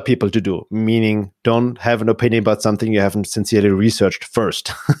tell other people to do, meaning don't have an opinion about something you haven't sincerely researched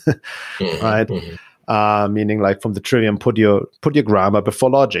first, right? Meaning, like, from the trivium, put your grammar before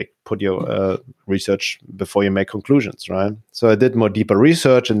logic, put your research before you make conclusions, right? So I did more deeper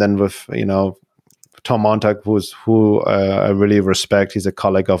research, and then with Tom Montag, who I really respect, he's a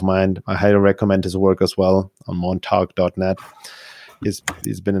colleague of mine. I highly recommend his work as well on montag.net. He's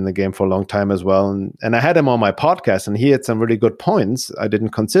been in the game for a long time as well. And I had him on my podcast, and he had some really good points I didn't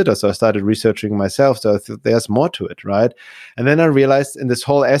consider. So I started researching myself. So there's more to it, right? And then I realized in this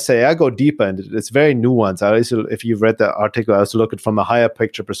whole essay, I go deeper, and it's very nuanced. If you've read the article, I also look at it from a higher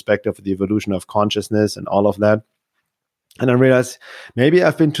picture perspective of the evolution of consciousness and all of that. And I realized maybe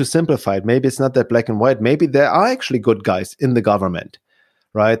I've been too simplified. Maybe it's not that black and white. Maybe there are actually good guys in the government,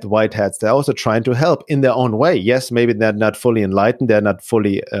 right? The white hats, they're also trying to help in their own way. Yes, maybe they're not fully enlightened. They're not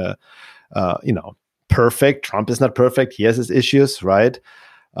fully, perfect. Trump is not perfect. He has his issues, right?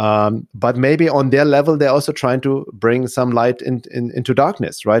 But maybe on their level, they're also trying to bring some light into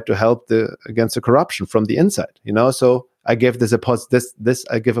darkness, right? To help against the corruption from the inside, So I give this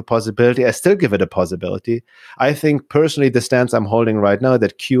I give a possibility. I still give it a possibility. I think personally, the stance I'm holding right now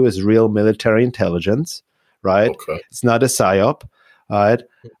that Q is real military intelligence, right? Okay. It's not a psyop, right?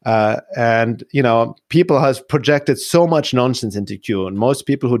 And people has projected so much nonsense into Q, and most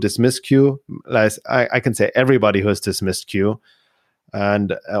people who dismiss Q, like I can say everybody who has dismissed Q,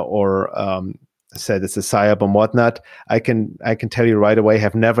 and or said it's a psyop and whatnot, I can tell you right away,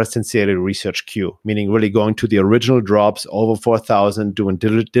 have never sincerely researched Q, meaning really going to the original drops, over 4,000, doing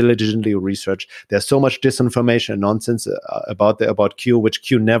diligently research. There's so much disinformation and nonsense about Q, which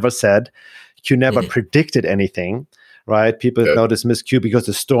Q never said. Q never predicted anything, right? People now dismiss Q because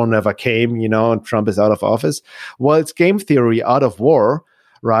the storm never came, and Trump is out of office. Well, it's game theory out of war,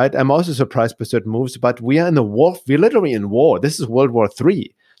 right? I'm also surprised by certain moves, but we are in a war. We're literally in war. This is World War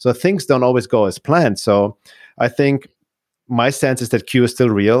III. So things don't always go as planned. So I think my stance is that Q is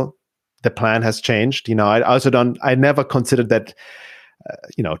still real. The plan has changed. I never considered that,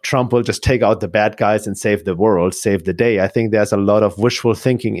 Trump will just take out the bad guys and save the world, save the day. I think there's a lot of wishful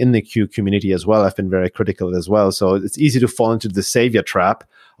thinking in the Q community as well. I've been very critical as well. So it's easy to fall into the savior trap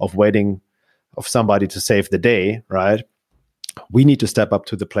of waiting of somebody to save the day, right? We need to step up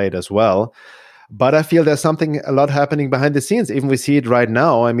to the plate as well. But I feel there's a lot happening behind the scenes. Even we see it right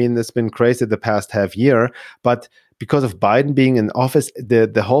now. I mean, it's been crazy the past half year, but because of Biden being in office,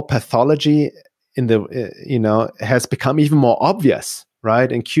 the whole pathology in has become even more obvious, right?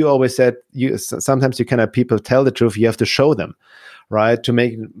 And Q always said, sometimes you cannot people tell the truth. You have to show them, right, to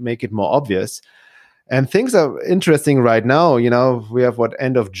make it more obvious. And things are interesting right now. We have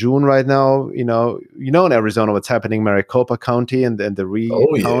end of June right now. In Arizona, what's happening in Maricopa County and the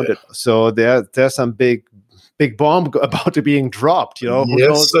recount. Oh, yeah. So there's some big bomb about to being dropped. Who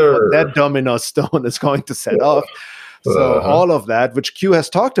knows what that domino stone is going to set off. So all of that, which Q has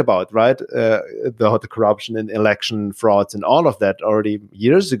talked about, right? The corruption and election frauds and all of that already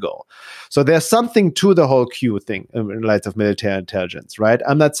years ago. So there's something to the whole Q thing in light of military intelligence, right?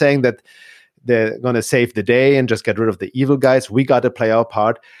 I'm not saying that they're going to save the day and just get rid of the evil guys. We got to play our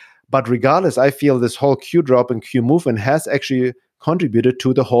part. But regardless, I feel this whole Q drop and Q movement has actually contributed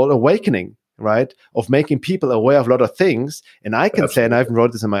to the whole awakening, right? Of making people aware of a lot of things. And I can say, and I even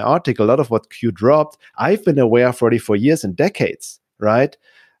wrote this in my article, a lot of what Q dropped, I've been aware for 44 years and decades, right?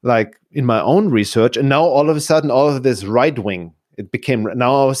 Like in my own research. And now all of a sudden, all of this right-wing,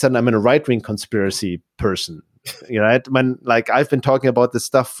 now all of a sudden I'm a right-wing conspiracy person. Right? When I've been talking about this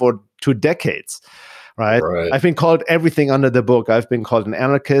stuff for 2 decades, right? I've been called everything under the book. I've been called an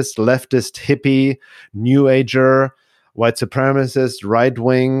anarchist, leftist, hippie, new ager, white supremacist, right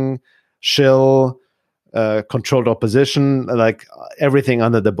wing, shill, controlled opposition, everything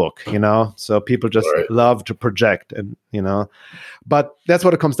under the book, So people just love to project, and but that's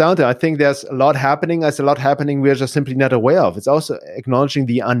what it comes down to. I think there's a lot happening. There's a lot happening we're just simply not aware of. It's also acknowledging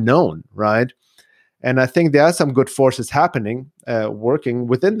the unknown, right? And I think there are some good forces happening, working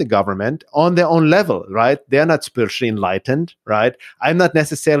within the government on their own level, right? They're not spiritually enlightened, right? I'm not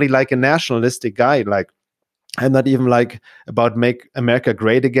necessarily a nationalistic guy. I'm not even about make America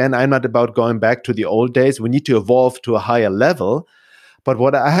great again. I'm not about going back to the old days. We need to evolve to a higher level. But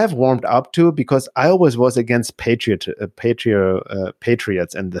what I have warmed up to, because I always was against patriots and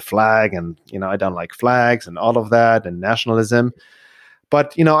the flag, and I don't like flags and all of that and nationalism.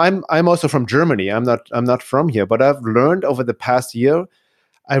 But I'm also from Germany. I'm not from here. But I've learned over the past year,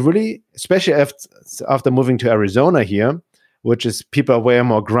 I really, especially after moving to Arizona here, which is people are way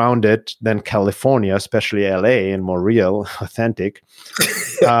more grounded than California, especially LA, and more real, authentic.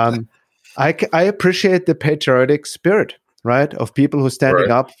 I appreciate the patriotic spirit, right, of people who are standing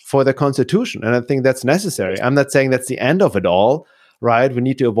up for the Constitution, and I think that's necessary. I'm not saying that's the end of it all. Right, we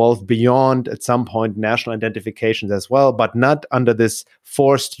need to evolve beyond, at some point, national identifications as well, but not under this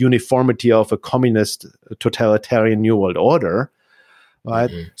forced uniformity of a communist, totalitarian New World Order. Right,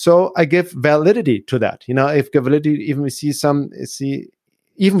 so I give validity to that. If validity, even we see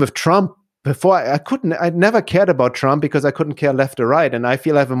even with Trump. Before I never cared about Trump because I couldn't care left or right, and I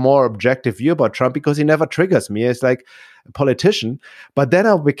feel I have a more objective view about Trump because he never triggers me. It's like a politician. But then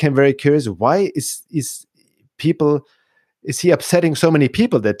I became very curious: why is he upsetting so many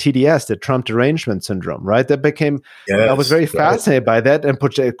people? That TDS, the Trump derangement syndrome, right? That became, I was very fascinated by that, and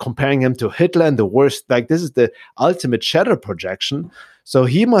comparing him to Hitler and the worst, this is the ultimate shadow projection. So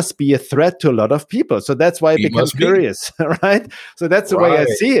he must be a threat to a lot of people. So that's why I became curious, right? So that's the way I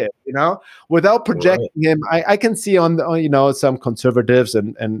see it, without projecting him. I can see on some conservatives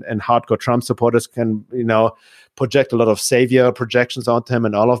and hardcore Trump supporters can, project a lot of savior projections onto him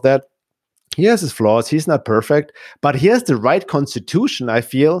and all of that. He has his flaws. He's not perfect, but he has the right constitution, I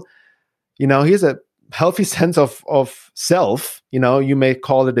feel. He has a healthy sense of self. You may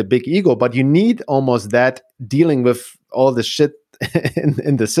call it a big ego, but you need almost that dealing with all the shit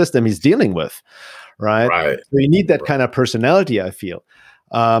in the system he's dealing with, right? So you need that kind of personality, I feel.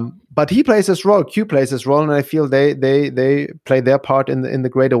 But he plays his role, Q plays his role, and I feel they play their part in the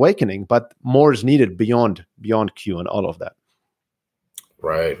Great Awakening. But more is needed beyond Q and all of that.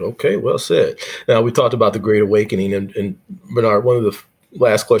 Right. Okay. Well said. Now, we talked about the Great Awakening, and Bernard, one of the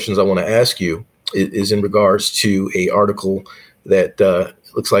last questions I want to ask you is in regards to a article that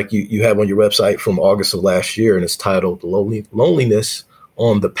looks like you have on your website from August of last year, and it's titled "Loneliness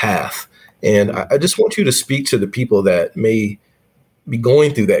on the Path." And I just want you to speak to the people that may be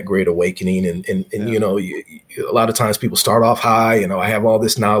going through that Great Awakening, and a lot of times people start off high. I have all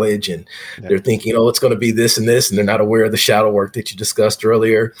this knowledge, and they're thinking, it's going to be this and this, and they're not aware of the shadow work that you discussed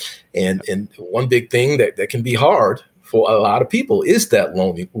earlier. And one big thing that can be hard for a lot of people is that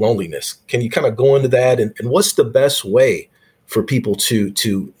loneliness. Can you kind of go into that, and what's the best way for people to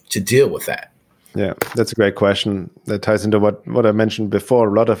deal with that? Yeah, that's a great question. That ties into what I mentioned before.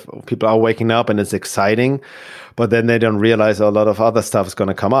 A lot of people are waking up and it's exciting, but then they don't realize a lot of other stuff is going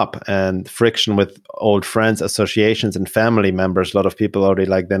to come up, and friction with old friends, associations, and family members. A lot of people already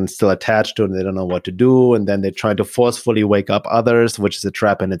then still attached to it, and they don't know what to do. And then they try to forcefully wake up others, which is a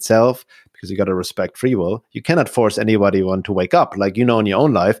trap in itself, because you got to respect free will. You cannot force anybody to wake up. In your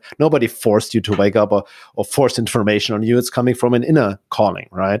own life, nobody forced you to wake up or forced information on you. It's coming from an inner calling,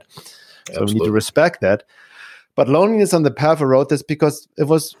 right? So we need to respect that. But loneliness on the path, I wrote this because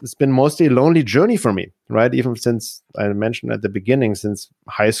it's been mostly a lonely journey for me, right? Even since I mentioned at the beginning, since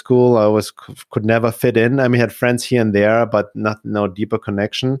high school, I could never fit in. I mean, I had friends here and there, but no deeper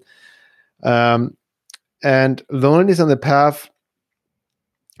connection. And loneliness on the path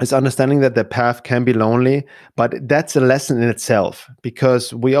is understanding that the path can be lonely, but that's a lesson in itself,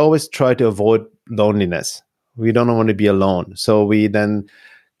 because we always try to avoid loneliness. We don't want to be alone. So we then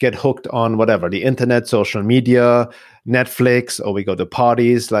get hooked on whatever, the internet, social media, Netflix, or we go to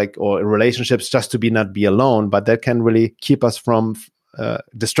parties, or relationships just to not be alone. But that can really keep us from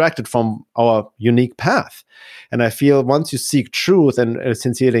distracted from our unique path. And I feel once you seek truth and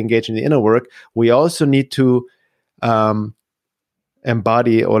sincerely engage in the inner work, we also need to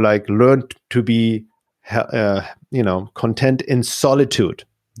embody or learn to be, content in solitude.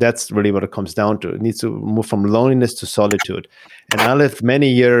 That's really what it comes down to. It needs to move from loneliness to solitude. And I lived many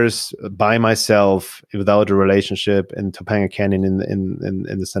years by myself without a relationship in Topanga Canyon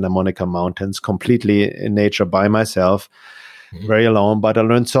in the Santa Monica Mountains, completely in nature by myself, very alone. But I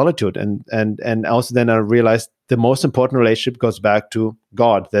learned solitude. And also then I realized the most important relationship goes back to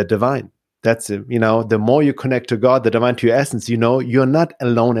God, the divine. That's it. The more you connect to God, the divine, to your essence, you're not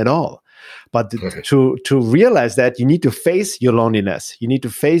alone at all. But to realize that, you need to face your loneliness. You need to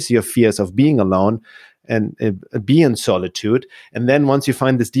face your fears of being alone and be in solitude. And then once you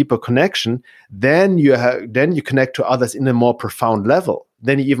find this deeper connection, then you connect to others in a more profound level.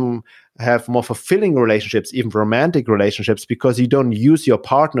 Then you even have more fulfilling relationships, even romantic relationships, because you don't use your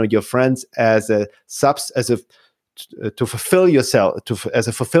partner, your friends to fulfill yourself, as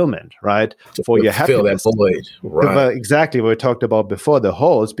a fulfillment, right? For your happiness. Fill that void. Right. Exactly what we talked about before, the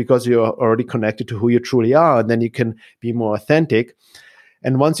holes, because you're already connected to who you truly are, and then you can be more authentic.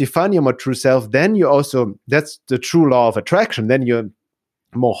 And once you find your more true self, then that's the true law of attraction. Then you're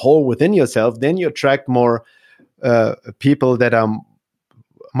more whole within yourself. Then you attract more people that are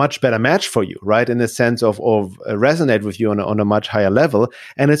much better match for you, right? In the sense of resonate with you on a much higher level.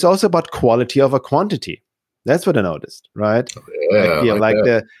 And it's also about quality over quantity. That's what I noticed, right?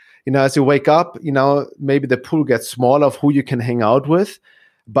 Yeah, as you wake up, maybe the pool gets smaller of who you can hang out with.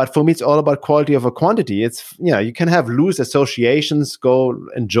 But for me, it's all about quality over quantity. It's, you can have loose associations, go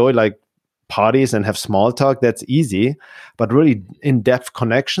enjoy parties and have small talk. That's easy. But really in-depth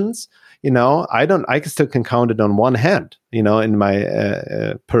connections, I still can count it on one hand, in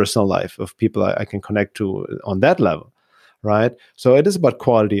my personal life of people I can connect to on that level, right? So it is about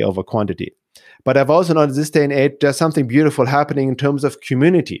quality over quantity. But I've also noticed this day and age, there's something beautiful happening in terms of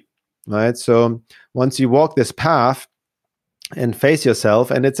community, right? So once you walk this path and face yourself,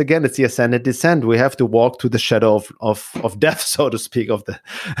 and it's the ascent and descent. We have to walk to the shadow of death, so to speak,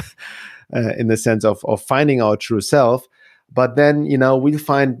 in the sense of finding our true self. But then, we'll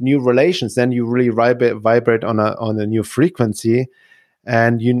find new relations. Then you really vibrate on a new frequency.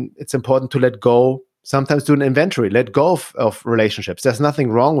 And it's important to let go. Sometimes do an inventory, let go of relationships. There's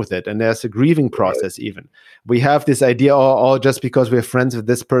nothing wrong with it. And there's a grieving process even. We have this idea, just because we're friends with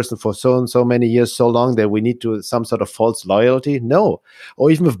this person for so and so many years, so long, that we need to some sort of false loyalty. No.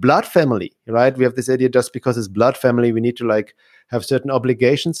 Or even with blood family, right? We have this idea just because it's blood family, we need to have certain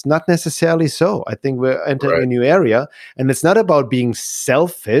obligations. Not necessarily so. I think we're entering a new area. And it's not about being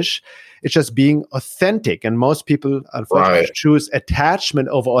selfish. It's just being authentic. And most people, unfortunately, choose attachment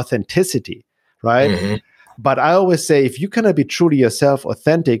over authenticity. Right. Mm-hmm. But I always say, if you cannot be truly yourself,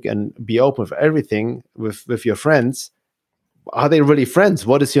 authentic, and be open with everything with your friends, are they really friends?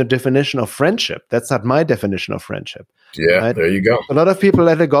 What is your definition of friendship? That's not my definition of friendship. Yeah, right? There you go. A lot of people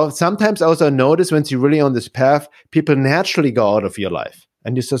let it go. Sometimes I also notice once you're really on this path, people naturally go out of your life.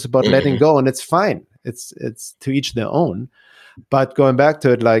 And it's just about letting go, and it's fine. It's to each their own. But going back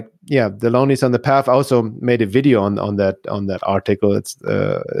to it, the Lonelies on the Path, I also made a video on that article.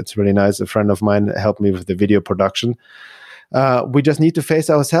 It's really nice. A friend of mine helped me with the video production. We just need to face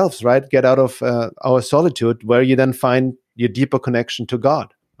ourselves, right? Get out of our solitude, where you then find your deeper connection to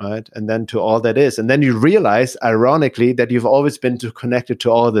God, right? And then to all that is. And then you realize, ironically, that you've always been connected to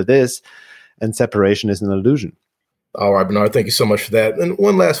all that is, and separation is an illusion. All right, Bernard, thank you so much for that. And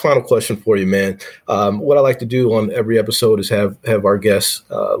one last final question for you, man. What I like to do on every episode is have our guests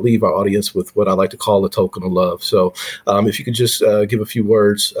leave our audience with what I like to call a token of love. So if you could just give a few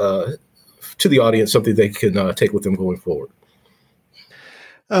words to the audience, something they can take with them going forward.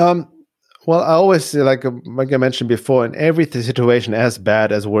 Well, I always say, like I mentioned before, in every situation, as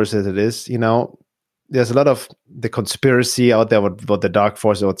bad, as worse as it is, there's a lot of the conspiracy out there, what the dark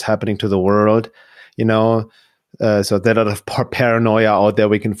force, what's happening to the world, so there's a lot of paranoia out there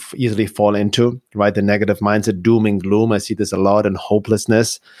we can easily fall into, right? The negative mindset, doom and gloom. I see this a lot, and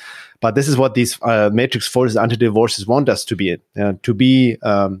hopelessness. But this is what these matrix forces, anti-divorces, want us to be in,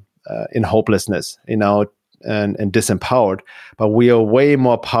 in hopelessness, and disempowered. But we are way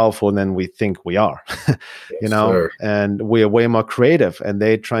more powerful than we think we are, and we are way more creative, and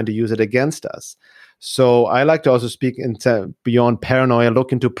they're trying to use it against us. So I like to also speak beyond paranoia,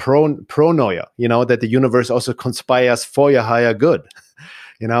 look into pronoia, that the universe also conspires for your higher good.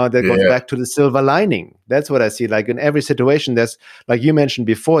 That goes back to the silver lining. That's what I see. Like in every situation, there's, like you mentioned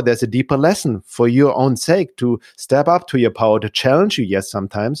before, there's a deeper lesson for your own sake to step up to your power, to challenge you. Yes,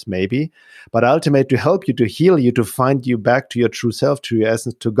 sometimes, maybe, but ultimately to help you, to heal you, to find you back to your true self, to your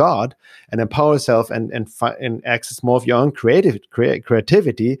essence, to God, and empower yourself and access more of your own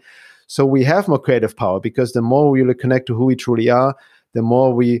creativity. So we have more creative power, because the more we really connect to who we truly are, the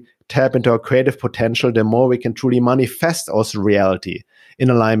more we tap into our creative potential, the more we can truly manifest also reality in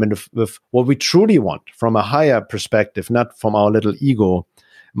alignment with what we truly want from a higher perspective, not from our little ego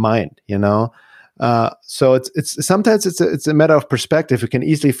mind, So it's sometimes it's a matter of perspective. We can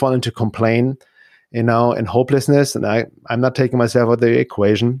easily fall into complaint, and hopelessness. And I'm not taking myself out of the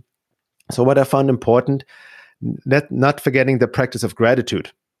equation. So what I found important, not forgetting the practice of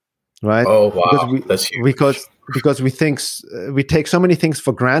gratitude. Right? Oh, wow. That's huge. Because we take so many things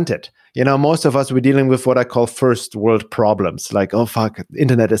for granted. Most of us, we're dealing with what I call first world problems. Like, oh, fuck, the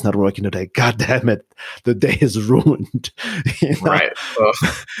internet is not working today. God damn it. The day is ruined. Right.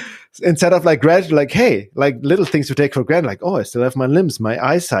 Instead of gratitude, hey, little things we take for granted, like, oh, I still have my limbs, my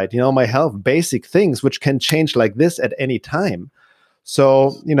eyesight, my health, basic things, which can change like this at any time.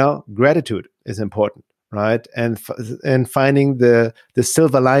 So, gratitude is important. Right. And finding the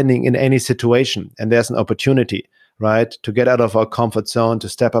silver lining in any situation. And there's an opportunity, right, to get out of our comfort zone, to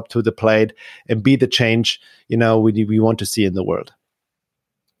step up to the plate and be the change, we want to see in the world.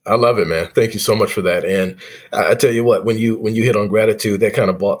 I love it, man. Thank you so much for that. And I tell you what, when you hit on gratitude, that kind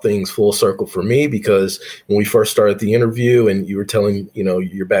of brought things full circle for me, because when we first started the interview and you were telling,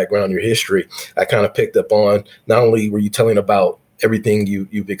 your background, your history, I kind of picked up on, not only were you telling about everything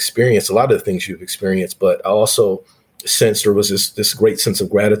you've experienced, a lot of the things you've experienced, but I also sensed there was this great sense of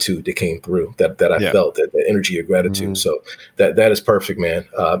gratitude that came through that I felt, that energy of gratitude. Mm-hmm. So that is perfect, man.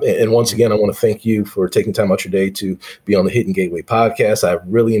 And once again, I want to thank you for taking time out your day to be on the Hidden Gateway podcast. I've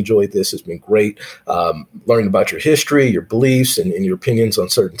really enjoyed this. It's been great learning about your history, your beliefs, and your opinions on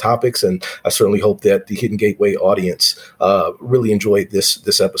certain topics. And I certainly hope that the Hidden Gateway audience really enjoyed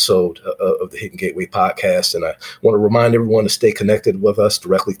this episode of the Hidden Gateway podcast. And I want to remind everyone to stay connected with us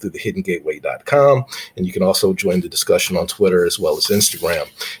directly through thehiddengateway.com. And you can also join the discussion discussion on Twitter as well as Instagram.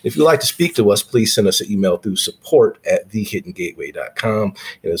 If you'd like to speak to us, please send us an email through support@thehiddengateway.com.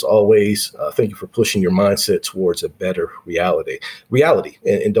 And as always, thank you for pushing your mindset towards a better reality.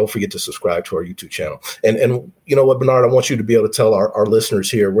 And don't forget to subscribe to our YouTube channel. And you know what, Bernard, I want you to be able to tell our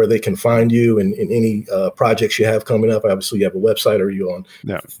listeners here where they can find you and any projects you have coming up. Obviously, you have a website. Are you on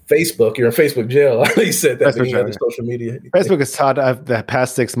Facebook? You're in Facebook jail. You said that. Any other social media? Facebook is hard. The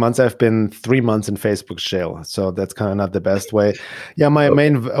past 6 months, I've been 3 months in Facebook jail. So that's kind of not the best way. Yeah, my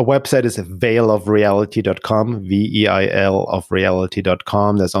main website is veilofreality.com, VEIL of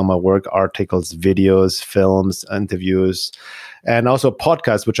reality.com. There's all my work, articles, videos, films, interviews, and also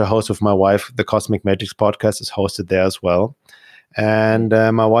podcasts, which I host with my wife. The Cosmic Matrix podcast is hosted there as well. And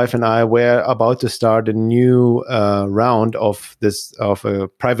my wife and I were about to start a new round of a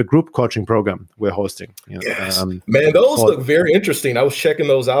private group coaching program we're hosting. Yes. Man, those look very interesting. I was checking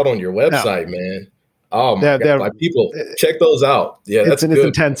those out on your website, man. Oh my God! Like people, check those out. Yeah, it's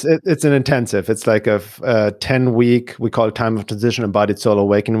intense. It's an intensive. It's like a 10-week. We call it Time of Transition, Embodied Soul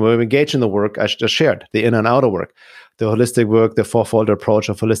Awakening. Where we engage in the work I just shared, the inner and outer work, the holistic work, the fourfold approach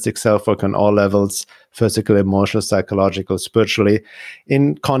of holistic self work on all levels: physical, emotional, psychological, spiritually,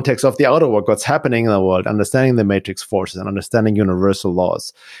 in context of the outer work, what's happening in the world, understanding the matrix forces and understanding universal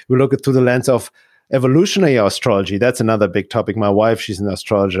laws. We look at through the lens of evolutionary astrology. That's another big topic. My wife, she's an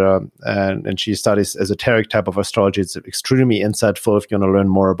astrologer and she studies esoteric type of astrology. It's extremely insightful if you want to learn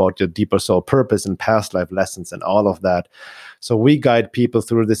more about your deeper soul purpose and past life lessons and all of that. So we guide people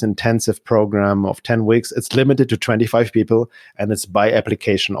through this intensive program of 10 weeks. It's limited to 25 people and it's by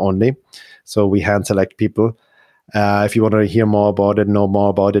application only. So we hand select people. If you want to hear more about it, know more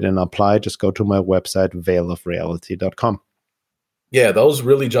about it and apply, just go to my website, veilofreality.com. Yeah, those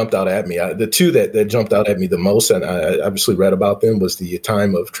really jumped out at me. The two that jumped out at me the most, and I obviously read about them, was the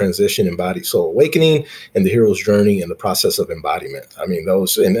Time of Transition, Embodied Soul Awakening, and the Hero's Journey and the Process of Embodiment. I mean,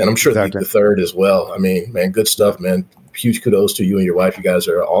 those, and I'm sure the third as well. I mean, man, good stuff, man. Huge kudos to you and your wife. You guys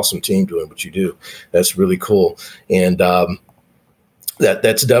are an awesome team doing what you do. That's really cool. And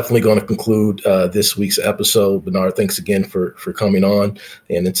that's definitely going to conclude this week's episode. Bernard, thanks again for coming on.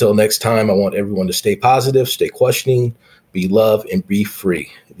 And until next time, I want everyone to stay positive, stay questioning, be love, and be free.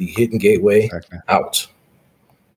 The Hidden Gateway out.